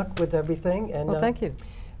 and good luck with everything. And well, thank you.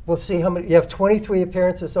 We'll see how many. You have 23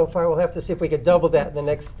 appearances so far. We'll have to see if we can double that in the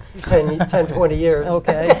next 10, 20 years.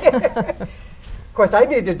 Okay. Of course, I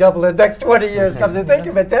need to double it the next 20 years. Come to think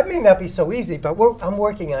of it, that may not be so easy, but I'm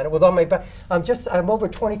working on it with all my. I'm over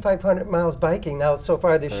 2,500 miles biking now so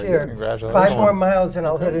far this year. Congratulations. 5 more miles, and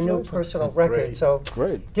I'll hit a new personal record. Great. So,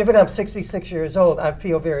 Great. given I'm 66 years old, I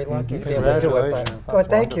feel very lucky to be able to do it. But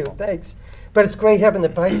thank you, thanks. But it's great having the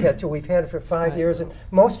bike path too. We've had it for 5 years, and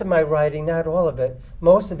most of my riding, not all of it,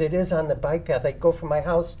 most of it is on the bike path. I go from my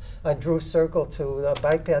house on Drew Circle to the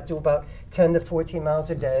bike path, do about 10 to 14 miles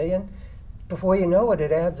a day, and before you know it,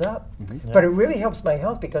 it adds up. But it really helps my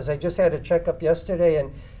health because I just had a checkup yesterday,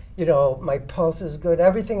 and my pulse is good,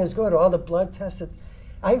 everything is good, all the blood tests.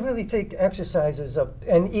 I really think exercise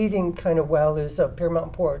and eating kind of well is of paramount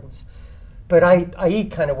importance. But I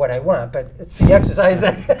eat kind of what I want, but it's the exercise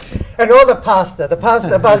and all the pasta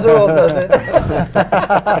Basil does it.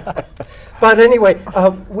 But anyway,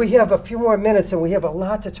 we have a few more minutes and we have a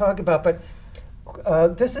lot to talk about, but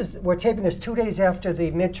we're taping this 2 days after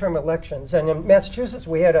the midterm elections, and in Massachusetts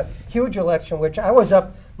we had a huge election, which I was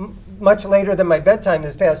up much later than my bedtime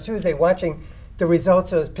this past Tuesday watching the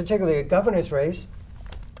results of particularly a governor's race.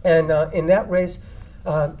 And in that race,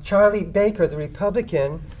 Charlie Baker, the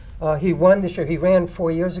Republican, he won this year. He ran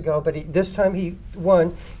 4 years ago, but this time he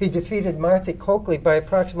won. He defeated Martha Coakley by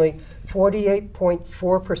approximately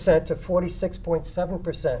 48.4% to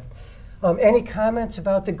 46.7%. Any comments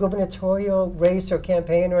about the gubernatorial race or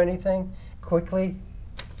campaign or anything, quickly?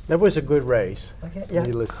 That was a good race. Okay, yeah.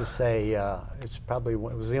 Needless to say, it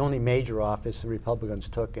was the only major office the Republicans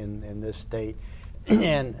took in this state.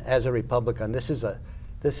 And as a Republican, this is a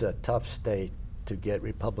tough state to get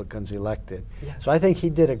Republicans elected. Yes. So I think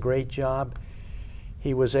he did a great job.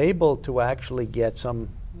 He was able to actually get some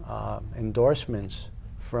endorsements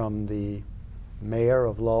from the mayor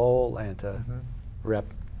of Lowell and to Rep.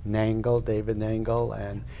 David Nangle,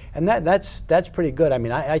 and that's pretty good. I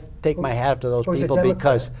mean, I take my hat off to those people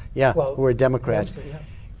because who are Democrats,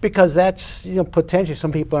 because that's potentially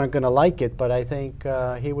some people aren't going to like it, but I think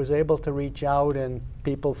he was able to reach out and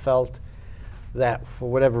people felt that for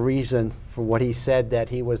whatever reason, for what he said, that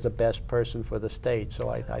he was the best person for the state. So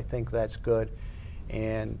I think that's good,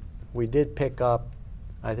 and we did pick up,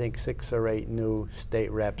 I think, 6 or 8 new state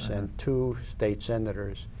reps and 2 state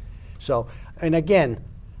senators. So, and again,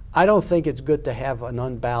 I don't think it's good to have an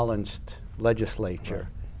unbalanced legislature.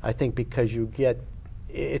 I think because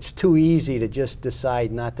it's too easy to just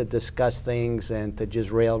decide not to discuss things and to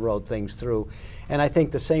just railroad things through. And I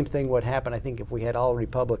think the same thing would happen. I think if we had all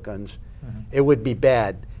Republicans, it would be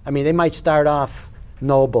bad. I mean, they might start off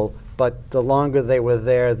noble, but the longer they were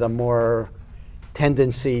there, the more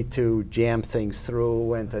tendency to jam things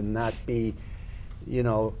through and to not be,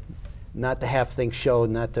 not to have things showed,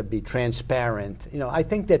 not to be transparent. I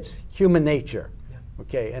think that's human nature. Yeah.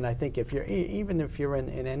 Okay, and I think if you're even if you're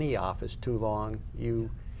in any office too long, you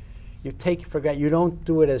take for granted. You don't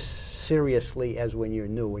do it as seriously as when you're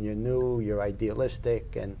new. When you're new, you're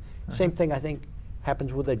idealistic, and same thing I think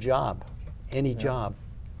happens with a job, any job.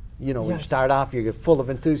 When you start off, you get full of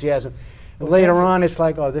enthusiasm. Later on, it's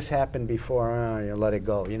like, oh, this happened before. You let it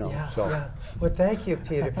go. Well, thank you,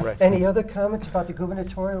 Peter. Any other comments about the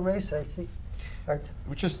gubernatorial race? I see. Art.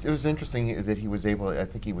 It was interesting that he was able. I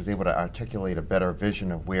think he was able to articulate a better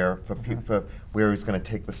vision of where where he's going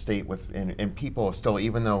to take the state with, and people are still,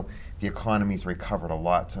 even though the economy's recovered a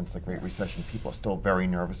lot since the Great Recession, people are still very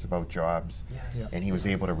nervous about jobs, and he was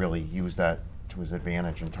able to really use that to his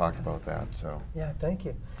advantage and talk about that. So thank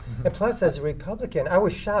you. And plus, as a Republican, I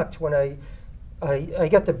was shocked when I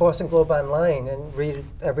get the Boston Globe online and read it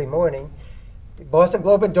every morning. Boston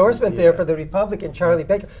Globe endorsement there for the Republican Charlie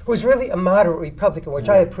Baker, who's really a moderate Republican, which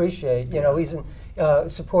I appreciate. He's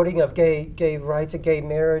supporting of gay rights and gay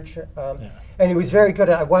marriage, and he was very good.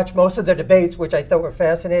 I watched most of the debates, which I thought were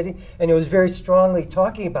fascinating, and he was very strongly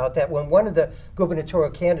talking about that when one of the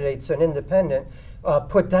gubernatorial candidates, an independent,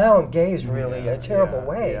 put down gays really in a terrible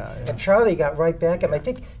way. And Charlie got right back at him. I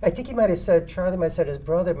think he might have said, Charlie might have said his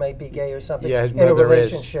brother might be gay or something his in a brother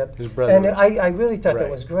relationship. His brother and I really thought that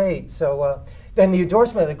was great. So then the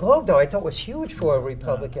endorsement of the Globe, though, I thought was huge for a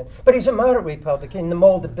Republican. But he's a moderate Republican, the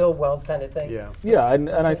mold of Bill Weld kind of thing. And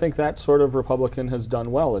I think that sort of Republican has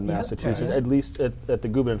done well in Massachusetts, at least at the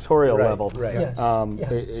gubernatorial level.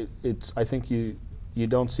 I think you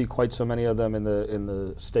don't see quite so many of them in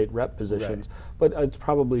the state rep positions, but it's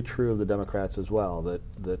probably true of the Democrats as well.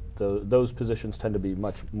 That those positions tend to be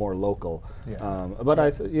much more local. But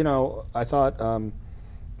I thought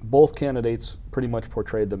both candidates pretty much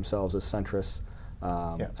portrayed themselves as centrists,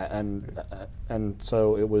 and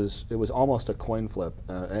so it was almost a coin flip,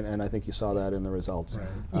 and I think you saw that in the results.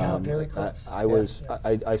 Very close.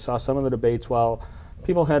 I saw some of the debates. While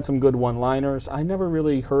people had some good one-liners, I never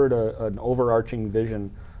really heard an overarching vision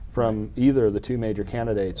from either of the two major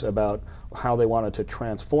candidates about how they wanted to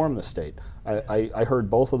transform the state. I heard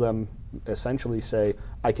both of them essentially say,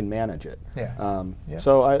 "I can manage it."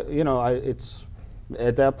 So it's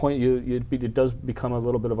at that point it does become a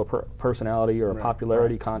little bit of a personality or a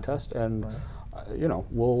popularity contest, and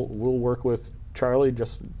we'll work with Charlie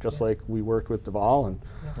just like we worked with Duvall, and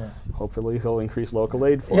hopefully he'll increase local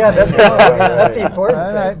aid for us. That's the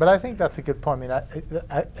important thing. But I think that's a good point. I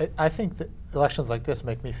mean, I think that elections like this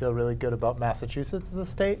make me feel really good about Massachusetts as a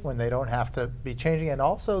state when they don't have to be changing, and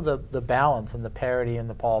also the balance and the parity in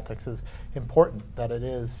the politics is important. That it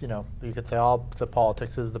is, you could say all the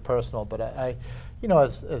politics is the personal, but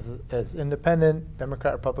as independent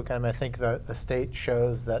Democrat Republican, I mean, I think the state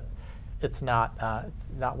shows that it's not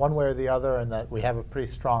one way or the other, and that we have a pretty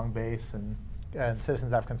strong base, and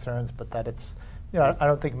citizens have concerns, but that it's, I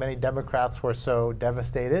don't think many Democrats were so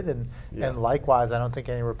devastated, and likewise, I don't think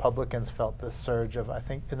any Republicans felt this surge of, I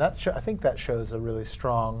think that shows a really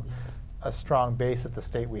strong base at the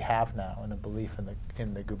state we have now, and a belief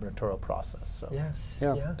in the gubernatorial process. So.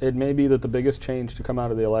 It may be that the biggest change to come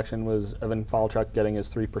out of the election was Evan Falchuk getting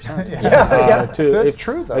his 3%. That's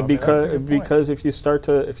true, though. Because if you start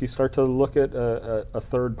to look at a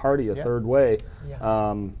third party, a third way,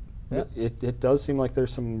 it does seem like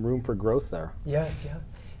there's some room for growth there.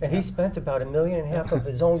 And he spent about $1.5 million of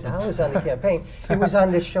his own dollars on the campaign. He was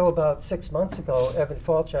on this show about 6 months ago, Evan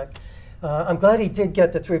Falchuk. I'm glad he did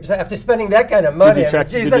get the 3% after spending that kind of money.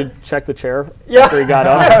 Did you check the chair after he got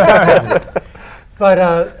up?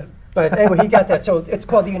 But anyway, he got that. So it's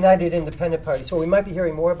called the United Independent Party. So we might be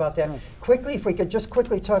hearing more about that. Quickly, if we could just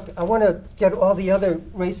quickly talk, I want to get all the other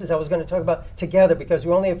races I was going to talk about together because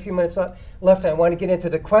we only have a few minutes left. I want to get into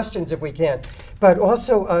the questions if we can. But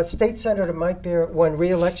also, State Senator Mike Barrett won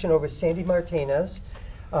re-election over Sandy Martinez.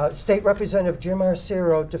 State Representative Jim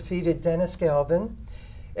Arcero defeated Dennis Galvin.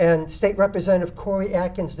 And State Representative Corey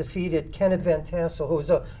Atkins defeated Kenneth Van Tassel, who was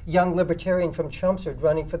a young libertarian from Chelmsford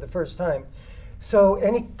running for the first time. So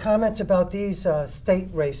any comments about these state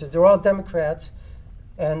races? They're all Democrats,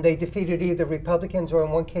 and they defeated either Republicans or,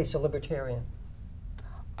 in one case, a libertarian.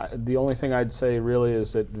 The only thing I'd say really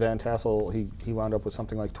is that Van Tassel, he wound up with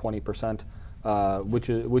something like 20%, which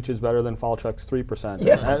is better than Falchuk's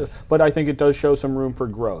 3%. But I think it does show some room for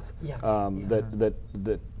growth.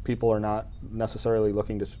 That people are not necessarily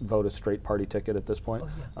looking to vote a straight party ticket at this point,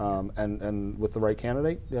 and with the right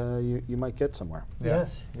candidate, you might get somewhere.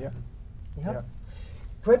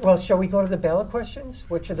 Great. Well, shall we go to the ballot questions,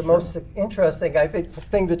 which are the most interesting, I think,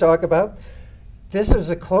 thing to talk about? This is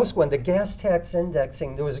a close one. The gas tax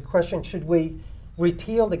indexing. There was a question: should we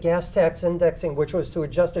repeal the gas tax indexing, which was to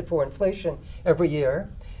adjust it for inflation every year?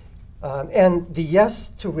 And the yes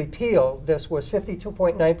to repeal this was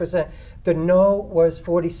 52.9%. The no was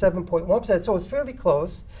 47.1%. So it's fairly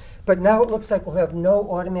close. But now it looks like we'll have no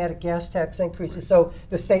automatic gas tax increases. So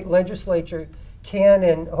the state legislature can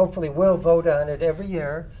and hopefully will vote on it every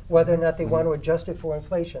year, whether or not they want to adjust it for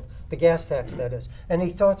inflation, the gas tax, that is. Any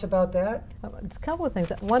thoughts about that? It's a couple of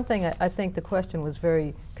things. One thing, I think the question was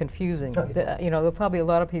very confusing. There are probably a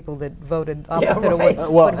lot of people that voted opposite of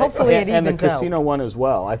what, but hopefully it evens out. And the casino one as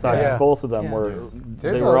well. I thought both of them were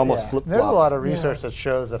almost flip-flopped. There's a lot of research that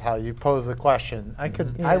shows that how you pose the question.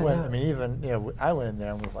 I went. I mean, even I went in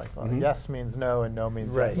there and was like, well, yes means no and no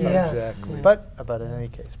means yes. Exactly. But in any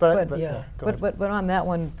case, but on that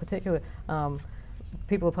one particular,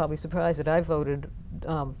 people are probably surprised that I voted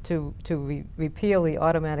to repeal the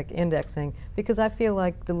automatic indexing, because I feel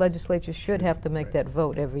like the legislature should have to make that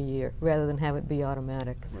vote every year rather than have it be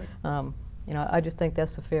automatic. I just think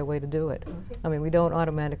that's the fair way to do it. I mean, we don't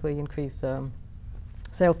automatically increase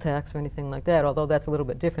sales tax or anything like that, although that's a little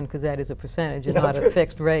bit different because that is a percentage and not a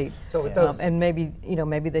fixed rate. So it does. And maybe,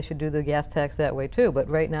 maybe they should do the gas tax that way too, but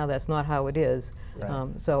right now that's not how it is. Right.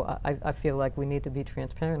 So I feel like we need to be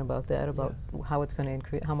transparent about that, about how it's going to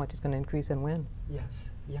increase, how much it's going to increase and when. Yes.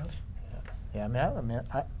 Yeah. Yeah,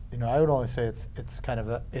 I would only say it's kind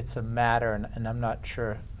of it's a matter, and I'm not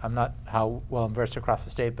sure, I'm not how well versed across the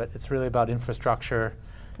state, but it's really about infrastructure,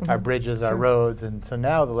 our bridges, our roads, and so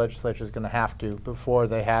now the legislature is going to have to, before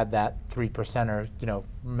they had that 3%er,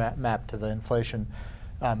 mapped to the inflation,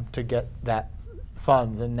 to get that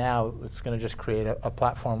funds, and now it's going to just create a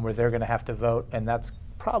platform where they're going to have to vote, and that's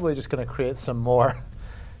probably just going to create some more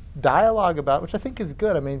dialogue about, which I think is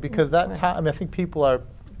good. I mean, because that time, I think people are.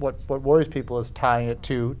 What worries people is tying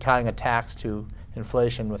a tax to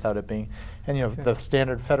inflation without it being, and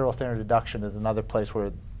the federal standard deduction is another place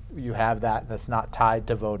where you have that's not tied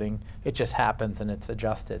to voting. It just happens and it's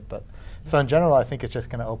adjusted. But so in general, I think it's just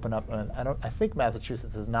going to open up. And I think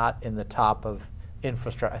Massachusetts is not in the top of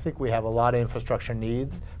infrastructure. I think we have a lot of infrastructure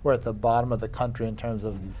needs. We're at the bottom of the country in terms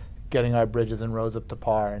of getting our bridges and roads up to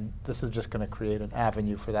par, and this is just going to create an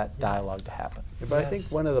avenue for that dialogue to happen. But I think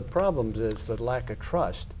one of the problems is the lack of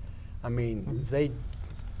trust. I mean,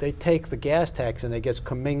 they take the gas tax and it gets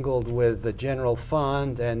commingled with the general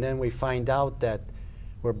fund, and then we find out that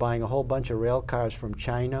we're buying a whole bunch of rail cars from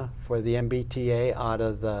China for the MBTA out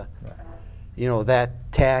of the,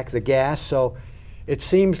 that tax, the gas. So it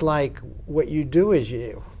seems like what you do is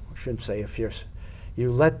I shouldn't say if you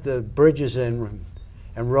let the bridges in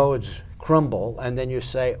and roads crumble, and then you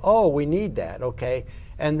say, oh, we need that, okay?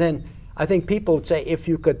 And then I think people would say, if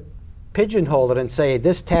you could pigeonhole it and say,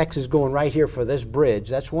 this tax is going right here for this bridge,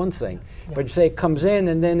 that's one thing. But you say it comes in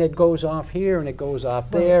and then it goes off here and it goes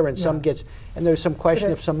off there, and some gets, and there's some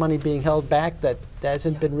question of some money being held back that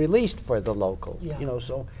hasn't been released for the local,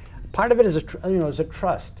 so part of it is is a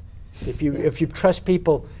trust. If you trust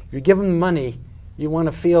people, if you give them money, you want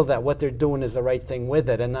to feel that what they're doing is the right thing with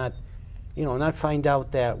it, and not not find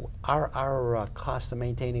out that our cost of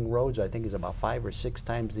maintaining roads, I think, is about 5 or 6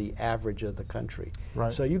 times the average of the country.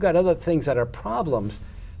 Right. So you got other things that are problems.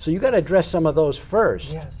 So you got to address some of those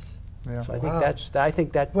first. Yes. Yeah. So I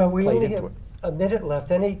think that Well, we played only into have it. a minute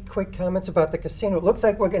left. Any quick comments about the casino? It looks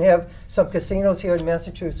like we're going to have some casinos here in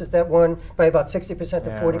Massachusetts that won by about 60% to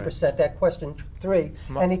 40%. That question 3.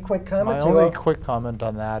 Any quick comments? My only quick comment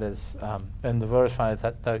on that is, and the voters find is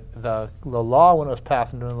that the law when it was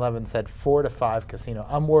passed in 2011 said 4 to 5 casino.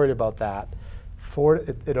 I'm worried about that.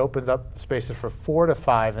 It opens up spaces for 4 to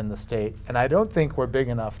 5 in the state, and I don't think we're big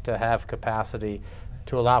enough to have capacity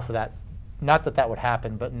to allow for that. Not that that would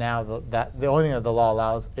happen, but now the only thing that the law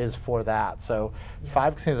allows is for that. So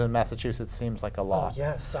 5 casinos in Massachusetts seems like a lot. Oh,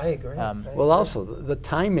 yes, I agree. Well, also, the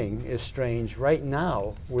timing is strange. Right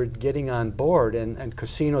now, we're getting on board, and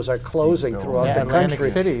casinos are closing throughout the Atlantic country.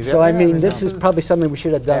 City. So, I mean, this is probably something we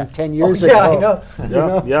should have done 10 years yeah, ago. I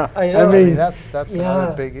know. Yeah. I know. I mean, that's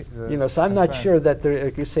another big. So I'm not concern. sure that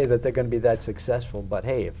like you say that they're going to be that successful. But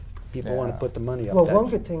hey, if people want to put the money up, Well, one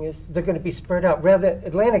good thing is they're going to be spread out. Rather,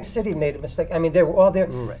 Atlantic City made a mistake. I mean, they were all there.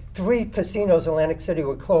 Right. 3 casinos in Atlantic City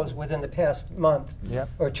were closed within the past month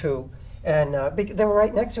or 2. And they were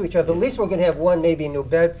right next to each other. At least we're going to have one maybe in New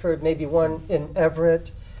Bedford, maybe one in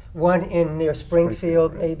Everett, one in near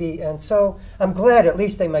Springfield, maybe. And so I'm glad at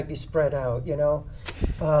least they might be spread out,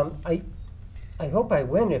 I hope I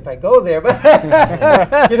win if I go there, but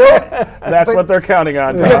That's what they're counting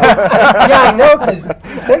on, Tom. yeah, I know, because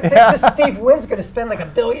this Steve Wynn's going to spend like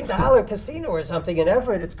 $1 billion casino or something in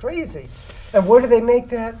Everett. It's crazy. And where do they make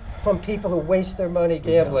that? From people who waste their money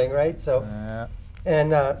gambling, right? So,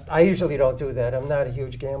 and I usually don't do that. I'm not a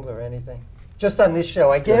huge gambler or anything. Just on this show.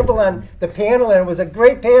 I gamble on the panel, and it was a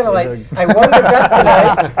great panel. I won the bet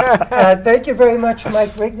tonight. Thank you very much,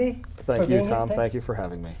 Mike Rigney. Thank you, Tom. Thank you for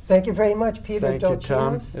having me. Thank you very much, Peter Thank you,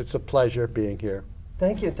 Tom. Dulchinos. It's a pleasure being here.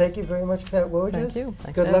 Thank you. Thank you very much, Pat Wojtas. Thank you.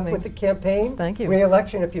 Thanks Good for luck having with me. the campaign. Thank you.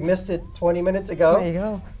 Re-election if you missed it 20 minutes ago. There you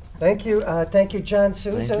go. Thank you. Thank you, John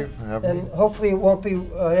Souza. Thank you for having me. And hopefully it won't be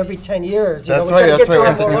every 10 years. That's we right. gotta That's get right. We to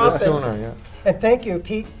have to it do more this often. sooner. And thank you,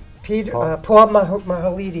 Paul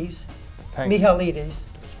Mihailidis. Thank you. Mihailidis.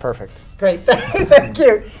 It's perfect. Great. Thank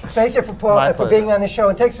you. Thank you for Paul My for pleasure. being on the show.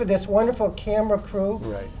 And thanks for this wonderful camera crew.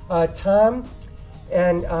 Right. Tom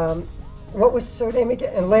and what was her name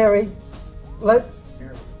again? And Larry.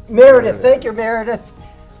 Meredith. Thank you, Meredith.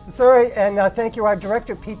 Sorry, and thank you, our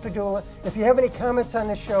director, Pete Padula. If you have any comments on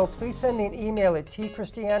the show, please send me an email at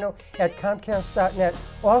tcristiano@comcast.net.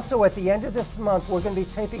 Also, at the end of this month, we're going to be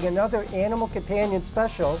taping another Animal Companion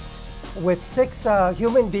special with 6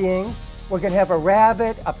 human beings. We're going to have a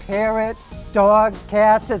rabbit, a parrot, dogs,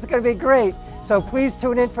 cats. It's going to be great. So please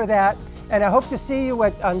tune in for that. And I hope to see you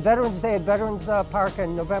on Veterans Day at Veterans Park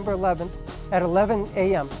on November 11th at 11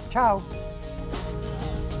 a.m. Ciao.